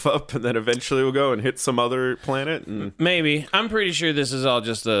some stuff up, and then eventually we'll go and hit some other planet. And maybe. I'm pretty sure this is all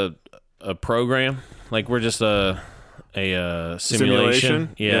just a program. Like we're just a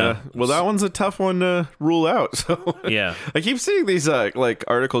simulation. Yeah. Well, that one's a tough one to rule out. So yeah, I keep seeing these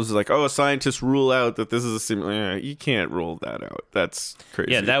articles like, scientists rule out that this is a simulation. You can't rule that out. That's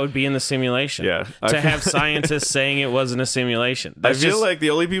crazy. Yeah, that would be in the simulation. Yeah. To have scientists saying it wasn't a simulation. I feel like the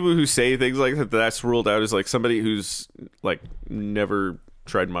only people who say things like that's ruled out is like somebody who's like never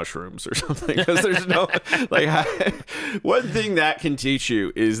tried mushrooms or something, because there's no one thing that can teach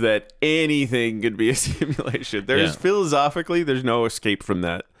you is that anything could be a simulation. There's philosophically there's no escape from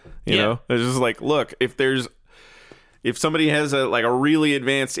that, you know. It's just like, look, if somebody has a really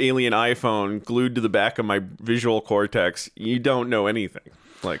advanced alien iPhone glued to the back of my visual cortex, you don't know anything.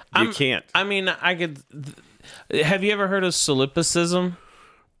 You can't. I mean, I could. Have you ever heard of solipsism?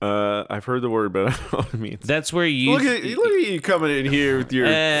 I've heard the word, but I don't know what it means. That's where you look at you coming in here with your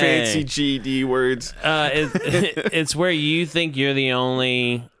fancy GD words. It's where you think you're the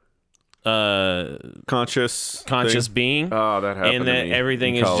only conscious being. Oh, that happened. And that to me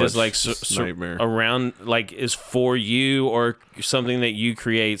everything in is college. just like nightmare around, like is for you or something that you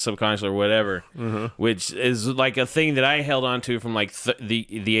create subconsciously or whatever. Which is like a thing that I held on to from like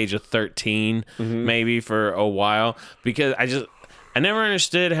the age of 13, maybe for a while, because I never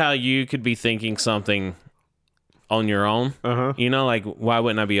understood how you could be thinking something on your own. Like why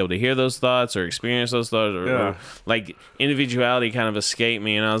wouldn't I be able to hear those thoughts or experience those thoughts or like individuality kind of escaped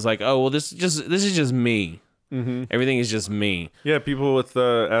me, and I was like, oh well, this is just me. Everything is just me. Yeah, people with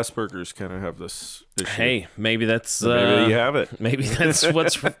Asperger's kind of have this issue. Hey, maybe that's maybe you have it. Maybe that's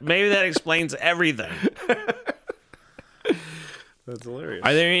maybe that explains everything. That's hilarious.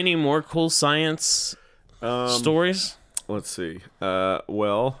 Are there any more cool science stories? Let's see.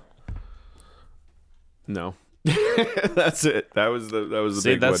 Well, no. That's it. That was the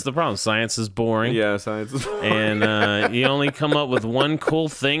big that's one. the problem. Science is boring. Yeah, science is boring. And you only come up with one cool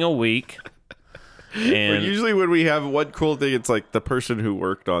thing a week. And but usually when we have one cool thing, it's like the person who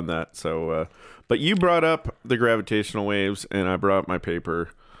worked on that. So, but you brought up the gravitational waves, and I brought up my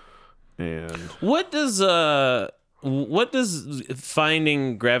paper. And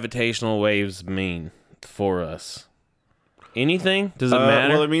finding gravitational waves mean for us? Anything? Does it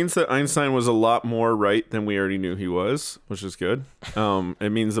matter? Well, it means that Einstein was a lot more right than we already knew he was, which is good.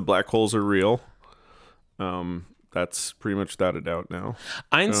 It means the black holes are real. That's pretty much without a doubt now.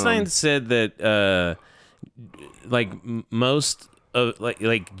 Einstein said that most of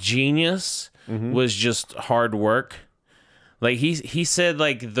like genius was just hard work, Like he said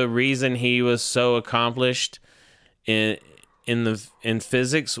like the reason he was so accomplished in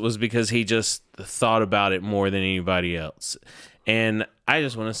physics was because he just thought about it more than anybody else. And I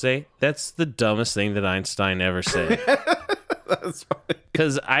just want to say that's the dumbest thing that Einstein ever said. That's funny.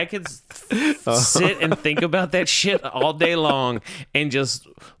 Because I could sit and think about that shit all day long and just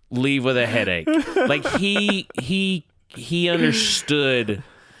leave with a headache. Like he understood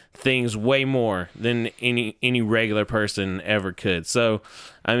things way more than any regular person ever could. So,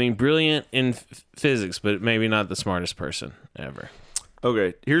 I mean, brilliant in physics, but maybe not the smartest person ever.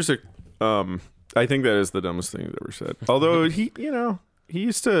 Okay, here's a. I think that is the dumbest thing he's ever said. Although he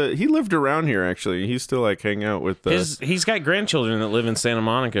lived around here actually. He used to like hang out with he's got grandchildren that live in Santa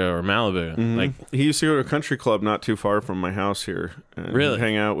Monica or Malibu. Mm-hmm. Like he used to go to a country club not too far from my house here. And really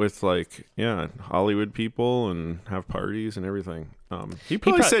hang out with like Hollywood people and have parties and everything. He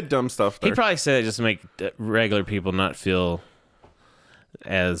probably said dumb stuff there. He probably said it just to make regular people not feel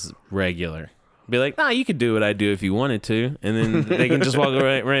as regular. Be like, nah, you could do what I do if you wanted to, and then they can just walk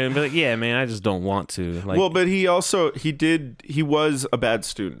around and be like, yeah, man, I just don't want to. Like, well, but he was a bad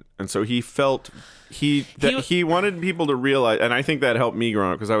student, and so he felt he wanted people to realize, and I think that helped me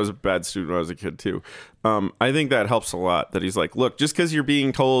growing up because I was a bad student when I was a kid too. I think that helps a lot. That he's like, look, just because you're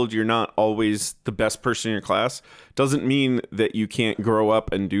being told you're not always the best person in your class doesn't mean that you can't grow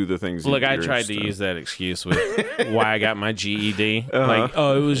up and do the things. Look, I tried to use that excuse with why I got my GED. Like,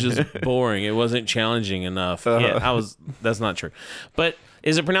 it was just boring. It wasn't challenging enough. Yeah, that's not true. But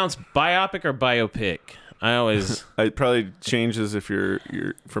is it pronounced biopic or biopic? It probably changes if you're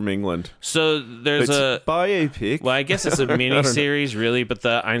from England. So there's it's biopic. Well, I guess it's a mini series, really, but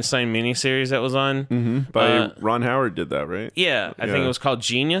the Einstein mini series that was on by Ron Howard did that, right? Yeah, I think it was called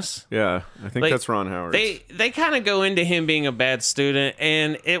Genius. Yeah, I think that's Ron Howard. They kind of go into him being a bad student,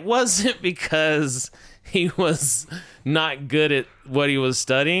 and it wasn't because he was not good at what he was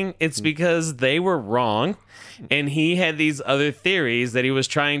studying. It's because they were wrong. And he had these other theories that he was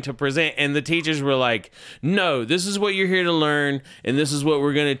trying to present. And the teachers were like, no, this is what you're here to learn. And this is what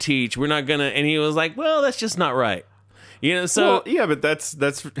we're going to teach. We're not going to. And he was like, well, that's just not right. So. Well, yeah, but that's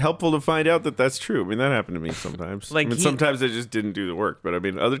helpful to find out that that's true. I mean, that happened to me sometimes. Sometimes they just didn't do the work. But I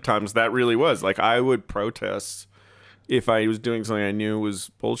mean, other times that really was. Like, I would protest if I was doing something I knew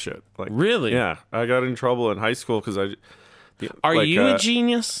was bullshit. Like, really? Yeah. I got in trouble in high school because Are you a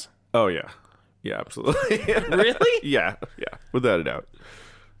genius? Oh, yeah. Yeah, absolutely. Really? Yeah, without a doubt.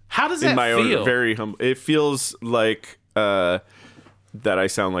 How does that feel? In my own very humble, it feels like that I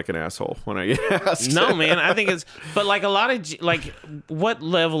sound like an asshole when I get asked. No, man, I think it's. But like a lot of what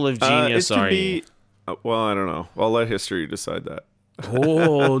level of genius are you? Well, I don't know. I'll let history decide that.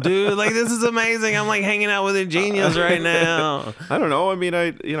 Oh, dude, like this is amazing. I'm like hanging out with a genius right now. I don't know. I mean, I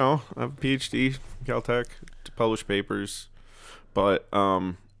have a PhD, Caltech, to publish papers, but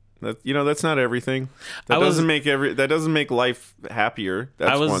that's not everything. That doesn't make life happier.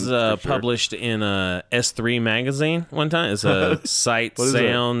 That's I was published in a S3 magazine one time. It's a sight,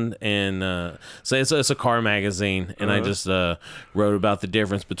 sound, and so it's a car magazine, and I just wrote about the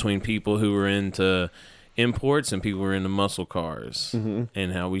difference between people who were into imports and people who were into muscle cars,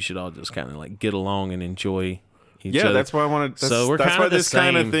 and how we should all just kind of like get along and enjoy each other. That's why I wanted. That's why this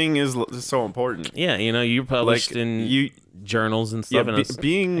kind of thing is so important. Yeah, you're published in journals and stuff. And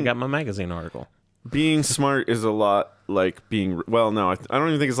I got my magazine article. Being smart is a lot like being. Well, no, I don't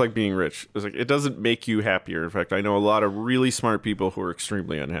even think it's like being rich. It's like it doesn't make you happier. In fact, I know a lot of really smart people who are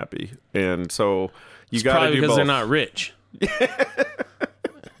extremely unhappy, and so you got to do both. Because they're not rich.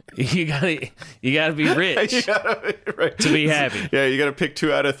 You gotta be rich to be happy. Yeah, you gotta pick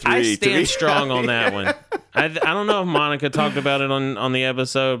 2 out of 3. I stand strong on that one. I don't know if Monica talked about it on the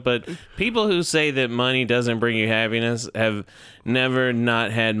episode, but people who say that money doesn't bring you happiness have never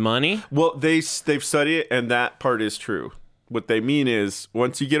not had money. Well, they've studied it, and that part is true. What they mean is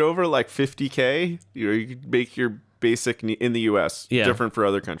once you get over like $50K, you can make your basic in the U.S. different for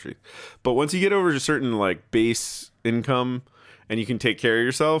other countries. But once you get over a certain like base income, and you can take care of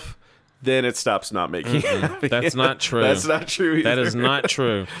yourself, then it stops not making you happy. That's not true. That's not true either. That is not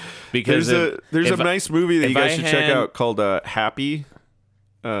true. Because there's a nice movie that you guys should check out called Happy.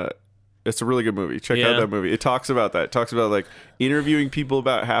 It's a really good movie. Check out that movie. It talks about that. It talks about like interviewing people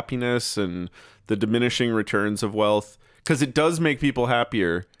about happiness and the diminishing returns of wealth. Because it does make people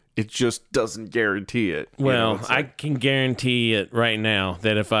happier. It just doesn't guarantee it. Well, I can guarantee it right now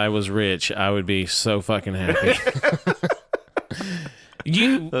that if I was rich, I would be so fucking happy.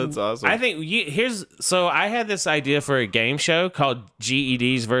 That's awesome. I think so I had this idea for a game show called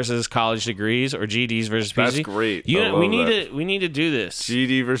GEDs versus college degrees or GEDs versus PhD. That's great. We need to do this.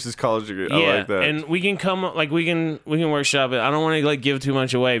 GED versus college degree. Yeah, I like that. and we can we can workshop it. I don't want to give too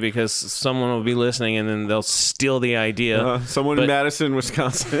much away because someone will be listening and then they'll steal the idea. Someone in Madison,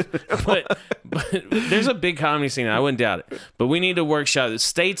 Wisconsin. but there's a big comedy scene. I wouldn't doubt it. But we need to workshop it.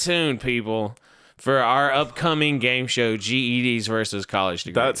 Stay tuned, people, for our upcoming game show, GEDs versus college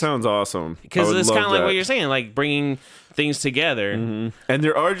degrees. That sounds awesome. Because it's kind of like what you're saying, like bringing things together. Mm-hmm. And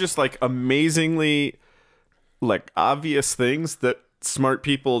there are just like amazingly like obvious things that smart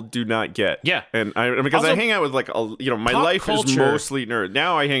people do not get. Yeah. And because Also, I hang out with my pop life is culture. mostly nerd.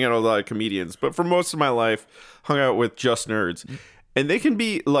 Now I hang out with a lot of comedians, but for most of my life, hung out with just nerds. And they can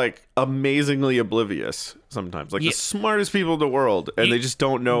be like amazingly oblivious sometimes, like the smartest people in the world, and they just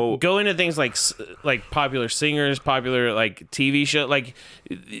don't know. Go into things like popular singers, popular like TV show. Like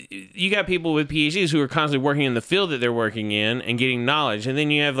you got people with PhDs who are constantly working in the field that they're working in and getting knowledge, and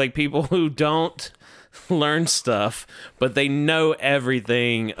then you have like people who don't learn stuff, but they know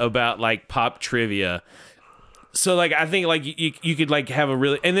everything about like pop trivia. So like I think like you could like have a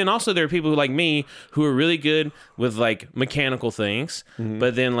really, and then also there are people who like me who are really good with like mechanical things,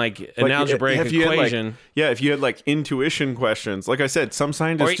 but then like an algebraic equation. If you had like intuition questions, like I said, some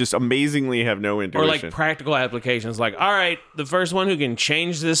scientists just amazingly have no intuition. Or like practical applications, like all right, the first one who can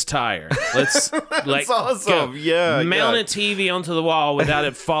change this tire, let's like awesome. Mount a TV onto the wall without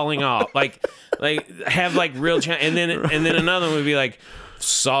it falling off, like have like real and then another one would be like,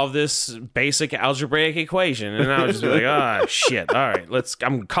 solve this basic algebraic equation, and I would just be like, shit, all right,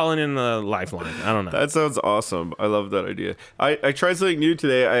 I'm calling in the lifeline. I don't know. That sounds awesome. I love that idea. I tried something new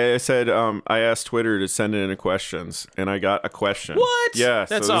today. I said I asked Twitter to send in questions, and I got a question. What? Yeah,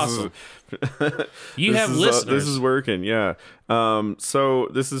 that's so awesome. You have listeners. This is working. Yeah. So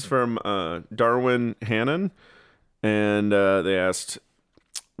this is from Darwin Hannon, and they asked,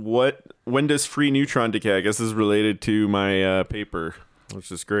 when does free neutron decay? I guess this is related to my paper, which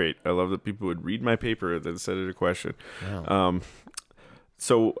is great. I love that people would read my paper and then send it a question. Wow.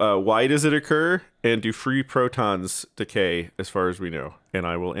 So why does it occur? And do free protons decay as far as we know? And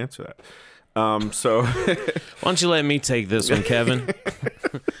I will answer that. So why don't you let me take this one, Kevin?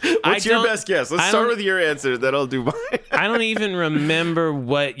 What's your best guess? Let's start with your answer, then I'll do mine. I don't even remember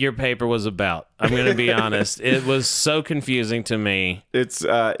what your paper was about. I'm going to be honest. It was so confusing to me. It's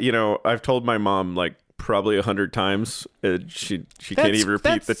I've told my mom like probably 100 times. She can't even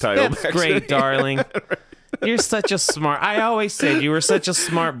repeat the title. That's great, darling. You're such a smart. I always said you were such a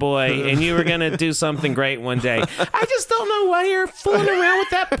smart boy, and you were gonna do something great one day. I just don't know why you're fooling around with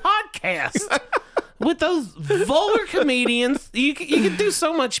that podcast with those vulgar comedians. You could do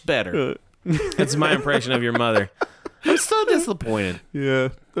so much better. That's my impression of your mother. I'm so disappointed. Yeah,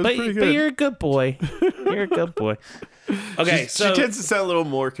 that's pretty good. But you're a good boy. You're a good boy. Okay, she tends to sound a little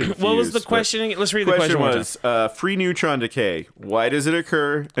more confused. What was the question again? Let's read the question. Was free neutron decay. Why does it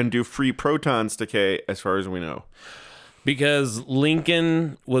occur? And do free protons decay as far as we know? Because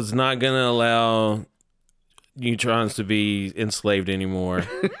Lincoln was not going to allow neutrons to be enslaved anymore.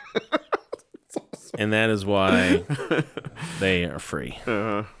 And that is why they are free.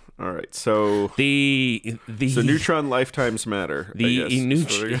 All right, so the neutron lifetimes matter. The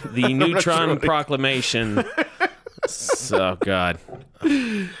neutron proclamation. Oh God!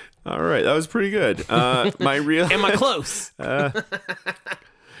 All right, that was pretty good. Am I close?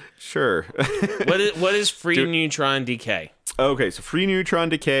 Sure. What is free neutron decay? Okay, so free neutron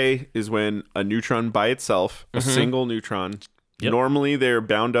decay is when a neutron by itself, a single neutron. Yep. Normally, they're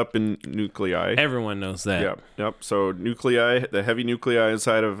bound up in nuclei. Everyone knows that. Yep. So nuclei, the heavy nuclei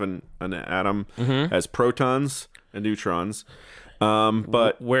inside of an atom has protons and neutrons.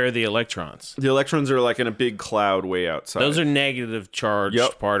 But where are the electrons? The electrons are like in a big cloud way outside. Those are negative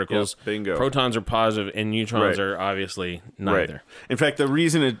charged particles. Yep, bingo. Protons are positive, and neutrons are obviously neither. Right. In fact, the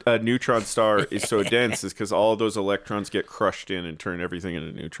reason a neutron star is so dense is because all of those electrons get crushed in and turn everything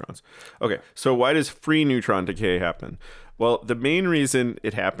into neutrons. Okay, so why does free neutron decay happen? Well, the main reason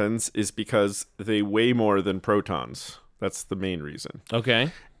it happens is because they weigh more than protons. That's the main reason.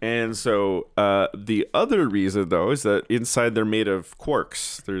 Okay. And so the other reason, though, is that inside they're made of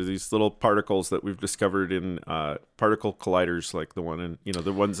quarks. There's these little particles that we've discovered in particle colliders, like the one in,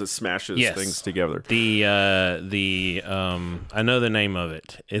 the ones that smashes things together. The I know the name of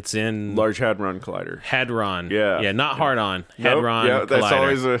it. It's in Large Hadron Collider. Hadron. Yeah. Not Hard-On. Nope. Hadron Yeah, that's Collider.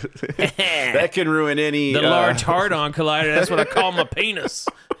 always that can ruin any. The Large Hard-On Collider. That's what I call my penis.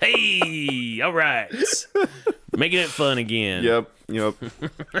 Hey, all right. Making it fun again. Yep. Yep.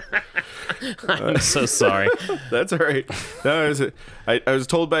 I'm so sorry. That's all right. No, I was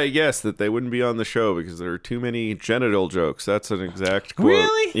told by a guest that they wouldn't be on the show because there are too many genital jokes. That's an exact quote.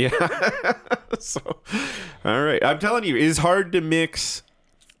 Really? Yeah. So, all right. I'm telling you, it's hard to mix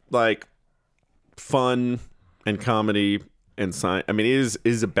like fun and comedy and science. I mean, it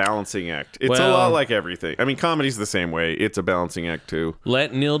is a balancing act. It's a lot like everything. I mean, comedy's the same way. It's a balancing act too.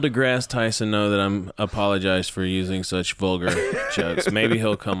 Let Neil deGrasse Tyson know that I'm apologize for using such vulgar jokes. Maybe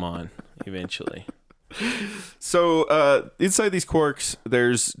he'll come on eventually. So inside these quarks,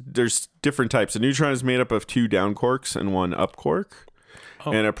 there's different types. A neutron is made up of 2 down quarks and 1 up quark,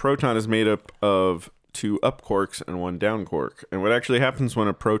 and a proton is made up of 2 up quarks and 1 down quark. And what actually happens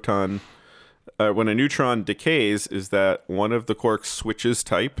when when a neutron decays is that one of the quarks switches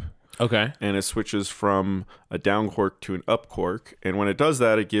type. Okay. And it switches from a down quark to an up quark. And when it does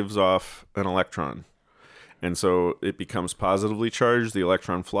that, it gives off an electron. And so it becomes positively charged. The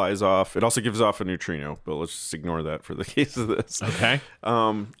electron flies off. It also gives off a neutrino, but let's just ignore that for the case of this. Okay.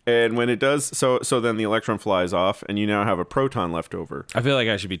 And when it does, so then the electron flies off, and you now have a proton left over. I feel like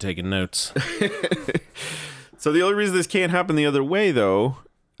I should be taking notes. So the only reason this can't happen the other way, though,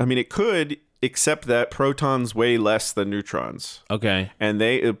 I mean, it could, except that protons weigh less than neutrons. Okay. And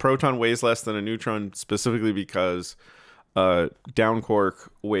a proton weighs less than a neutron specifically because a down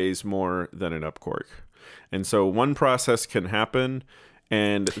quark weighs more than an up quark. And so one process can happen,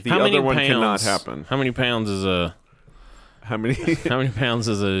 and the other one cannot happen. How many pounds is a How many? How many pounds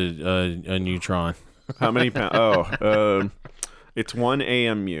is a neutron? How many pounds? It's 1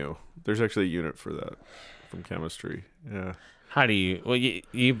 AMU. There's actually a unit for that from chemistry. Yeah. How do you? Well,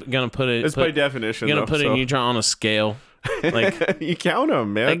 you gonna put it? It's by definition. You're gonna put a neutron on a scale, like you count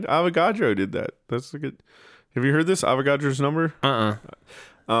them, man. Like, Avogadro did that. That's a good. Have you heard this Avogadro's number?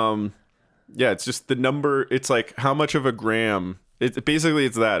 Yeah, it's just the number. It's like how much of a gram. It's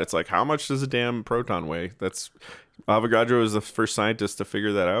that. It's like how much does a damn proton weigh? That's Avogadro is the first scientist to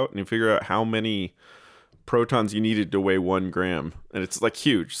figure that out, and you figure out how many protons you needed to weigh 1 gram, and it's like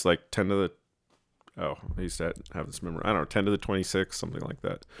huge. It's like 10 to the. Oh, I used to have this memory. I don't know, 10 to the 26, something like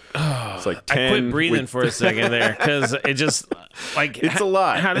that. It's like 10. I quit breathing for a second there because it just like it's a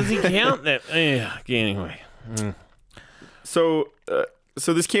lot. How does he count that? Anyway. So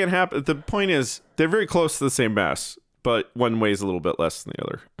this can't happen. The point is, they're very close to the same mass, but one weighs a little bit less than the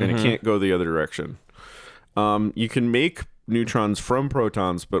other, and it can't go the other direction. You can make neutrons from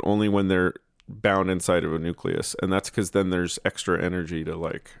protons, but only when they're bound inside of a nucleus, and that's because then there's extra energy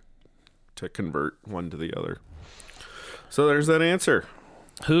to convert one to the other. So there's that answer.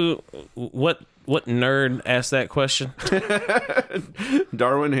 What nerd asked that question?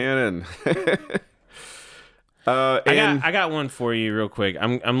 Darwin Hannon. I got one for you real quick.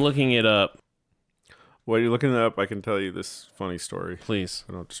 I'm looking it up. While you're looking it up, I can tell you this funny story. Please.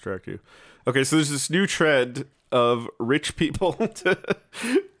 I don't distract you. Okay, so there's this new trend of rich people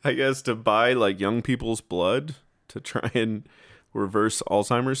to buy like young people's blood to try and reverse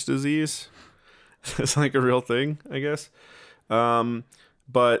Alzheimer's disease. It's like a real thing, I guess.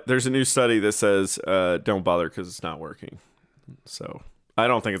 But there's a new study that says don't bother because it's not working. So I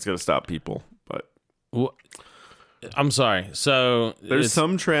don't think it's going to stop people, but I'm sorry. So there's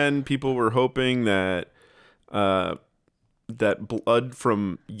some trend. People were hoping that that blood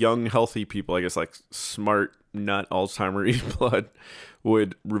from young, healthy people, I guess like smart, not Alzheimer-y blood,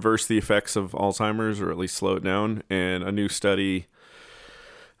 would reverse the effects of Alzheimer's or at least slow it down. And a new study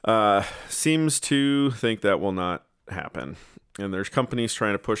seems to think that will not happen. And there's companies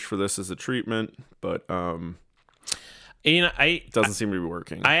trying to push for this as a treatment, but it doesn't seem to be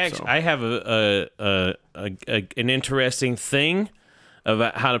working. I have an interesting thing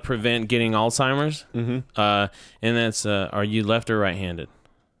about how to prevent getting Alzheimer's. And that's are you left or right-handed?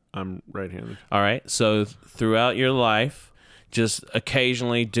 I'm right-handed. All right. So throughout your life, just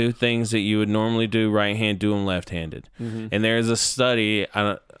occasionally do things that you would normally do right-handed, do them left-handed. And there's a study.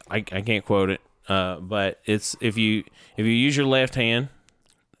 I can't quote it, but it's if you use your left hand,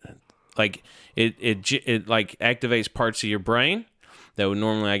 like it like activates parts of your brain that would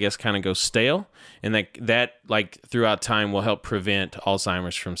normally, I guess, kind of go stale, and that like throughout time will help prevent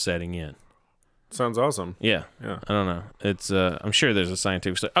Alzheimer's from setting in. Sounds awesome. Yeah. I don't know. It's I'm sure there's a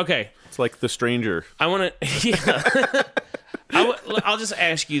scientific study. Okay. It's like The Stranger. I want to. Yeah. I'll just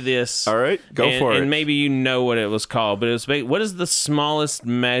ask you this. All right, go for it. And maybe you know what it was called, but it was what is the smallest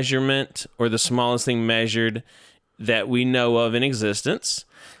measurement or the smallest thing measured that we know of in existence,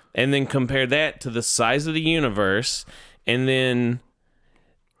 and then compare that to the size of the universe, and then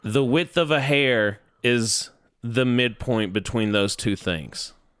the width of a hair is the midpoint between those two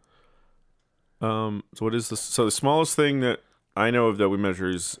things. So what is the smallest thing that I know that we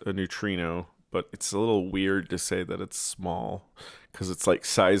measures a neutrino, but it's a little weird to say that it's small because it's like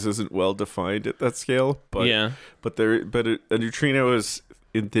size isn't well defined at that scale. But Yeah. but a neutrino is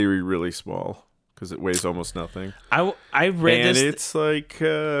in theory really small because it weighs almost nothing. I read And this. it's like,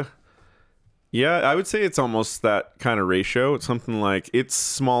 yeah, I would say it's almost that kind of ratio. It's something like its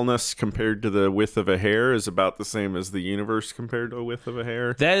smallness compared to the width of a hair is about the same as the universe compared to the width of a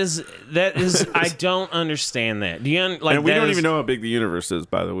hair. That is. I don't understand that. Do you like? And we that don't is- even know how big the universe is,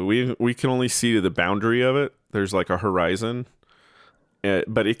 by the way. We can only see to the boundary of it. There's like a horizon,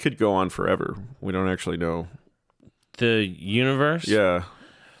 but it could go on forever. We don't actually know. the universe. Yeah.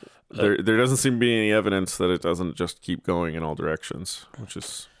 There doesn't seem to be any evidence that it doesn't just keep going in all directions, which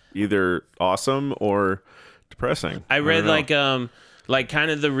is either awesome or depressing. I read don't know. like kind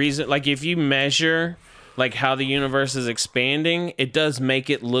of the reason, like if you measure like how the universe is expanding, it does make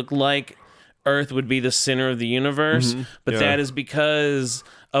it look like Earth would be the center of the universe, but Yeah. that is because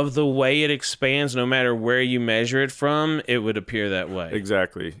of the way it expands. No matter where you measure it from, it would appear that way.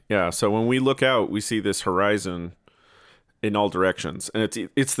 Exactly. Yeah. So when we look out, we see this horizon in all directions, and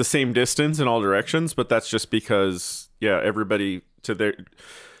it's the same distance in all directions, but that's just because everybody to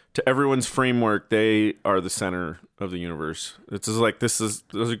everyone's framework, they are the center of the universe. It's just like there's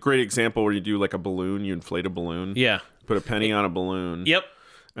a great example where you do like a balloon, you inflate a balloon, Yeah. put a penny on a balloon, Yep.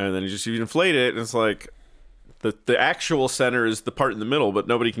 and then you inflate it, and it's like the actual center is the part in the middle, but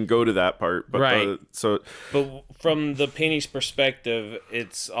nobody can go to that part. But Right. so But from the penny's perspective,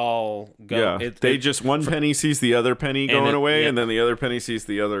 it's all one penny sees the other penny going away, yeah. and then the other penny sees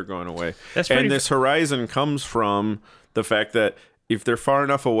the other going away. That's pretty- And this horizon comes from the fact that if they're far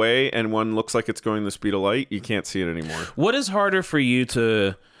enough away and one looks like it's going the speed of light, you can't see it anymore. What is harder for you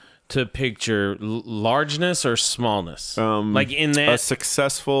to picture, largeness or smallness? Like in A that.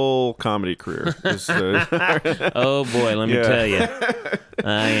 successful comedy career. Is, Oh boy, let me Yeah. tell you,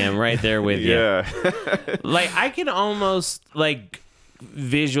 I am right there with you. yeah. Like I can almost like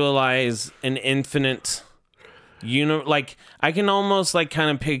visualize an infinite like I can almost like kind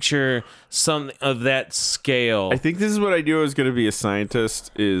of picture something of that scale. I think this is what I knew I was going to be a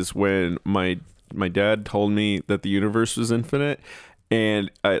scientist is when my dad told me that the universe was infinite, and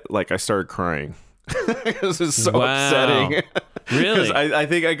I started crying. This is so Wow. upsetting. Really? Because I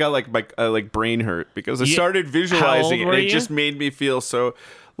think I got like my brain hurt because I You- started how visualizing it, old were and it you? just made me feel so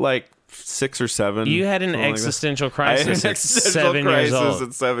like 6 or 7. You had an something like that. existential I had crisis an at existential 7 years crisis old.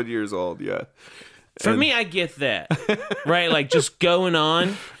 at 7 years old. Yeah. For me, I get that, right? Like just going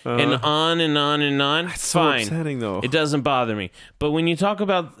on and on and on and on. It's so fine. upsetting, though. It doesn't bother me. But when you talk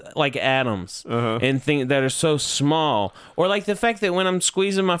about like atoms and things that are so small, or like the fact that when I'm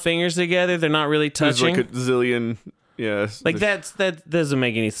squeezing my fingers together, they're not really There's touching. like a zillion. Yes. Like that doesn't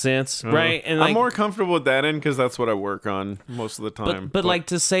make any sense, right? And I'm like, more comfortable with that end because that's what I work on most of the time. but like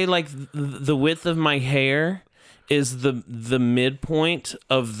to say like the width of my hair is the midpoint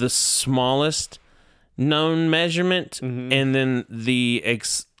of the smallest known measurement, and then the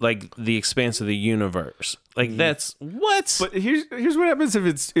expanse of the universe. Like that's what. But here's what happens if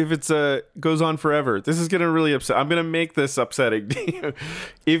it's goes on forever. This is gonna really upset. I'm gonna make this upsetting.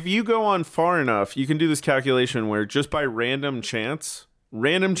 If you go on far enough, you can do this calculation where just by random chance,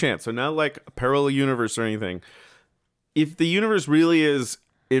 so not like a parallel universe or anything. If the universe really is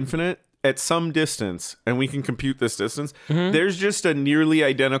infinite at some distance, and we can compute this distance, there's just a nearly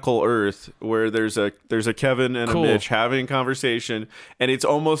identical Earth where there's a Kevin and Cool. a Mitch having a conversation, and it's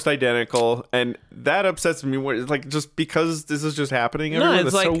almost identical, and that upsets me. Like just because this is just happening no, everywhere, it's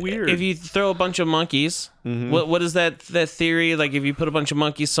that's like so weird. if you throw a bunch of monkeys. What is that theory? Like if you put a bunch of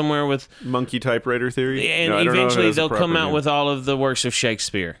monkeys somewhere with, Monkey typewriter theory, and No, I don't know if it eventually has a they'll come proper out name. with all of the works of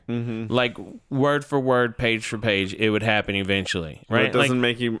Shakespeare, like word for word, page for page. It would happen eventually, That right? doesn't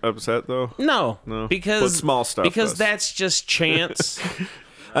make you upset though. No, No. because But small stuff because does. that's just chance.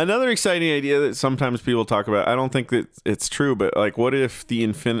 Another exciting idea that sometimes people talk about, I don't think that it's true, but like what if the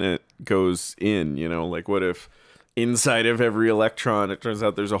infinite goes in, like what if inside of every electron it turns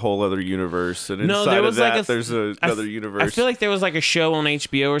out there's a whole other universe, and No, inside there of was like that there's another universe. I feel like there was like a show on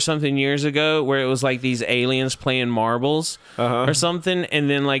HBO or something years ago where it was like these aliens playing marbles or something, and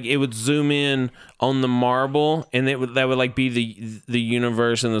then like it would zoom in on the marble, and that would like be the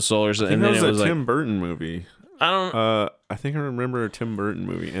universe and the solar system. And that then was it was a like Tim Burton movie. I don't I think I remember a Tim Burton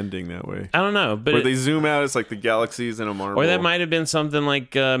movie ending that way. I don't know, but Where they zoom out, it's like the galaxies in a marble. or that might have been something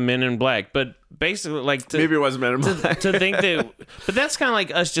like Men in Black, but basically like Maybe it wasn't Men in Black. to think that, but that's kind of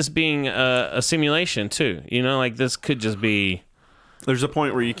like us just being a simulation too. Like this could just be. There's a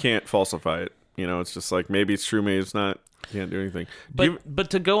point where you can't falsify it. It's just like maybe it's true, maybe it's not. Can't do anything.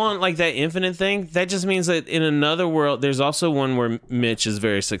 But to go on like that infinite thing, that just means that in another world, there's also one where Mitch is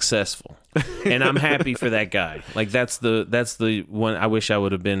very successful, and I'm happy for that guy. Like that's the one. I wish I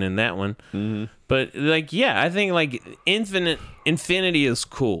would have been in that one. Mm-hmm. But like, yeah, I think like infinity is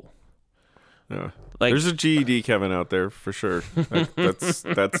cool. Yeah. Like, there's a GED Kevin out there for sure. That's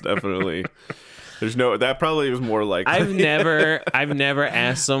definitely. There's no. That probably was more like. I've never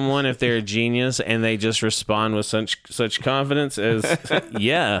asked someone if they're a genius and they just respond with such confidence as,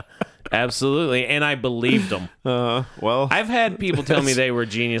 yeah, absolutely, and I believed them. Well, I've had people tell me they were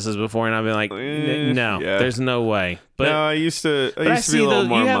geniuses before, and I've been like, no, there's no way. But no, I used to be a see little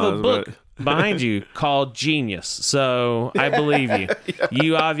more. You have a book behind you called Genius, so I believe you. Yeah.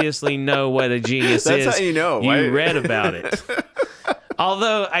 You obviously know what a genius is. That's how you know. You read about it.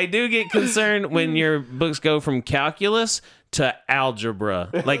 Although I do get concerned when your books go from calculus to algebra.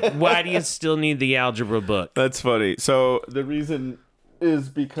 Like, why do you still need the algebra book? That's funny. So the reason is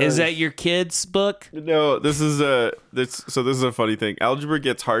because... Is that your kid's book? No, this is a funny thing. Algebra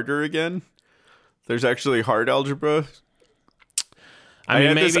gets harder again. There's actually hard algebra. I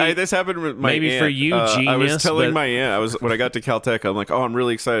mean, this happened with my aunt. Maybe for you, genius. I was telling my aunt, when I got to Caltech, I'm like, oh, I'm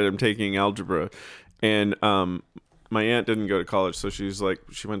really excited. I'm taking algebra. And my aunt didn't go to college, so she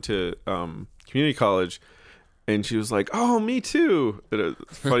went to community college, and she was like, "Oh, me too." The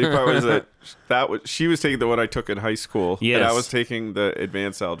funny part was she was taking the one I took in high school, and I was taking the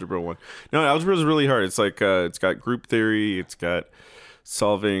advanced algebra one. No, algebra is really hard. It's like it's got group theory, it's got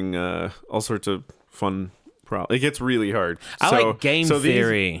solving all sorts of fun problems. It gets really hard. I like game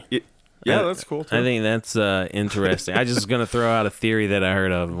theory. Yeah, that's cool too. I think that's interesting. I just was gonna throw out a theory that I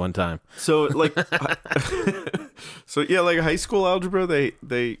heard of one time. So like, like high school algebra,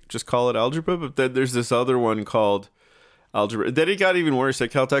 they just call it algebra, but then there's this other one called algebra. Then it got even worse at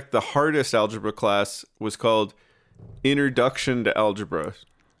Caltech. The hardest algebra class was called Introduction to Algebra.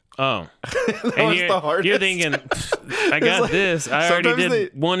 Oh, that was the hardest. You're thinking, I got this. I already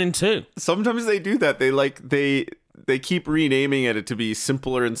did 1 and 2. Sometimes they do that. They keep renaming it to be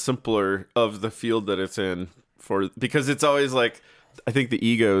simpler and simpler of the field that it's in because it's always like, I think the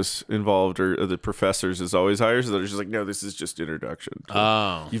egos involved or the professors is always higher. So they're just like, no, this is just introduction.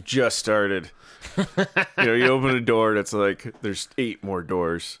 Oh, you've just started. You open a door and it's like, there's 8 more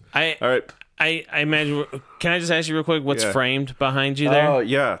doors. All right. I imagine, can I just ask you real quick, what's framed behind you there? Oh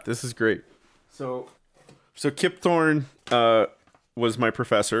yeah, this is great. So Kip Thorne was my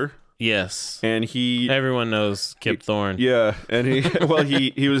professor. Yes, and everyone knows Kip Thorne. Yeah, and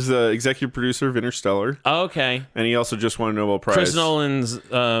he was the executive producer of Interstellar. Oh, okay, and he also just won a Nobel Prize. Chris Nolan's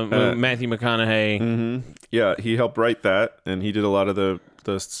Matthew McConaughey. Mm-hmm. Yeah, he helped write that, and he did a lot of the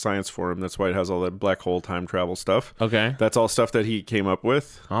science for him. That's why it has all that black hole time travel stuff. Okay, that's all stuff that he came up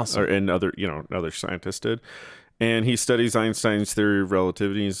with. Awesome, and other scientists did. And he studies Einstein's theory of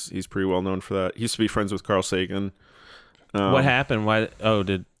relativity. He's pretty well known for that. He used to be friends with Carl Sagan. What happened? Why? Oh,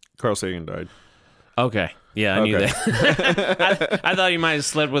 did Carl Sagan died? Okay. Yeah, I knew that. I thought he might have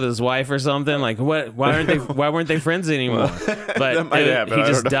slept with his wife or something. Like, what? Why weren't they friends anymore? But he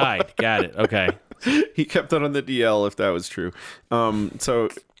just died. Got it. Okay. He kept it on the DL if that was true. So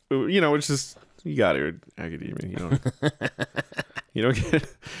it's just, you got it. Academia. You don't get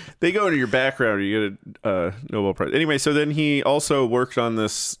it. They go into your background, you get a Nobel Prize. Anyway, so then he also worked on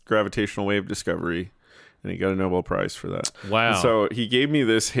this gravitational wave discovery. And he got a Nobel Prize for that. Wow. And so he gave me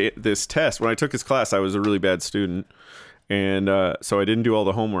this test. When I took his class, I was a really bad student. And so I didn't do all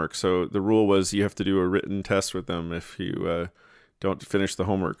the homework. So the rule was you have to do a written test with them if you don't finish the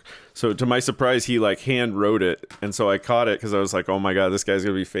homework. So to my surprise, he hand wrote it. And so I caught it because I was like, oh my God, this guy's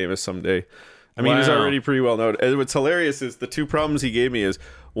going to be famous someday. I mean, He's already pretty well known. And what's hilarious is the 2 problems he gave me is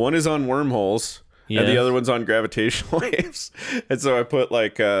one is on wormholes and the other one's on gravitational waves. And so I put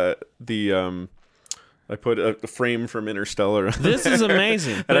I put a frame from Interstellar. This is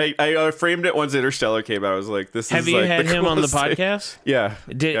amazing. And I framed it once Interstellar came out. I was like, this Have is you like had the him on the coolest thing. podcast? Yeah.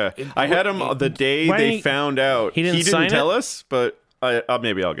 I had him the day they found out. He didn't tell us, but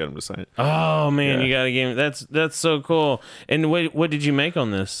maybe I'll get him to sign it. Oh, man, you got to give him. That's so cool. And what did you make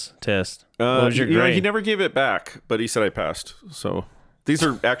on this test? What was your grade? He never gave it back, but he said I passed. So these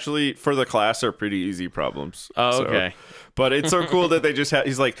are actually, for the class, are pretty easy problems. Oh, okay. But it's so cool that they just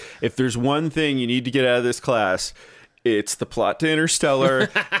he's like, if there's one thing you need to get out of this class, it's the plot to Interstellar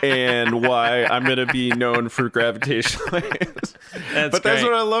and why I'm going to be known for gravitational waves. That's great.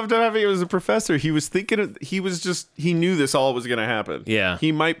 what I loved having him as a professor. He was thinking, he knew this all was going to happen. Yeah.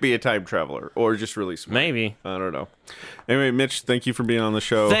 He might be a time traveler or just really smart. Maybe. I don't know. Anyway, Mitch, thank you for being on the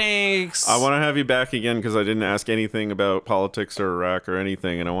show. Thanks. I want to have you back again because I didn't ask anything about politics or Iraq or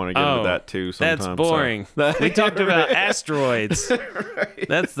anything, and I want to get into that too sometime. That's boring. So. We talked about asteroids. Right.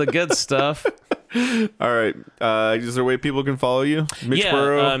 That's the good stuff. All right. Is there a way people can follow you? Mitch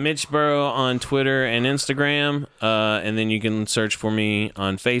Burrow? Mitch Burrow on Twitter and Instagram. And then you can search for me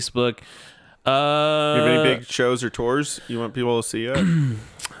on Facebook. You have any big shows or tours you want people to see at?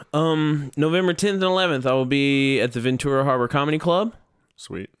 November 10th and 11th, I will be at the Ventura Harbor Comedy Club.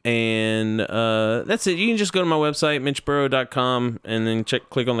 Sweet. And that's it. You can just go to my website, mitchburrow.com, and then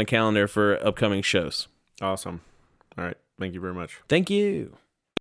click on the calendar for upcoming shows. Awesome. All right. Thank you very much. Thank you.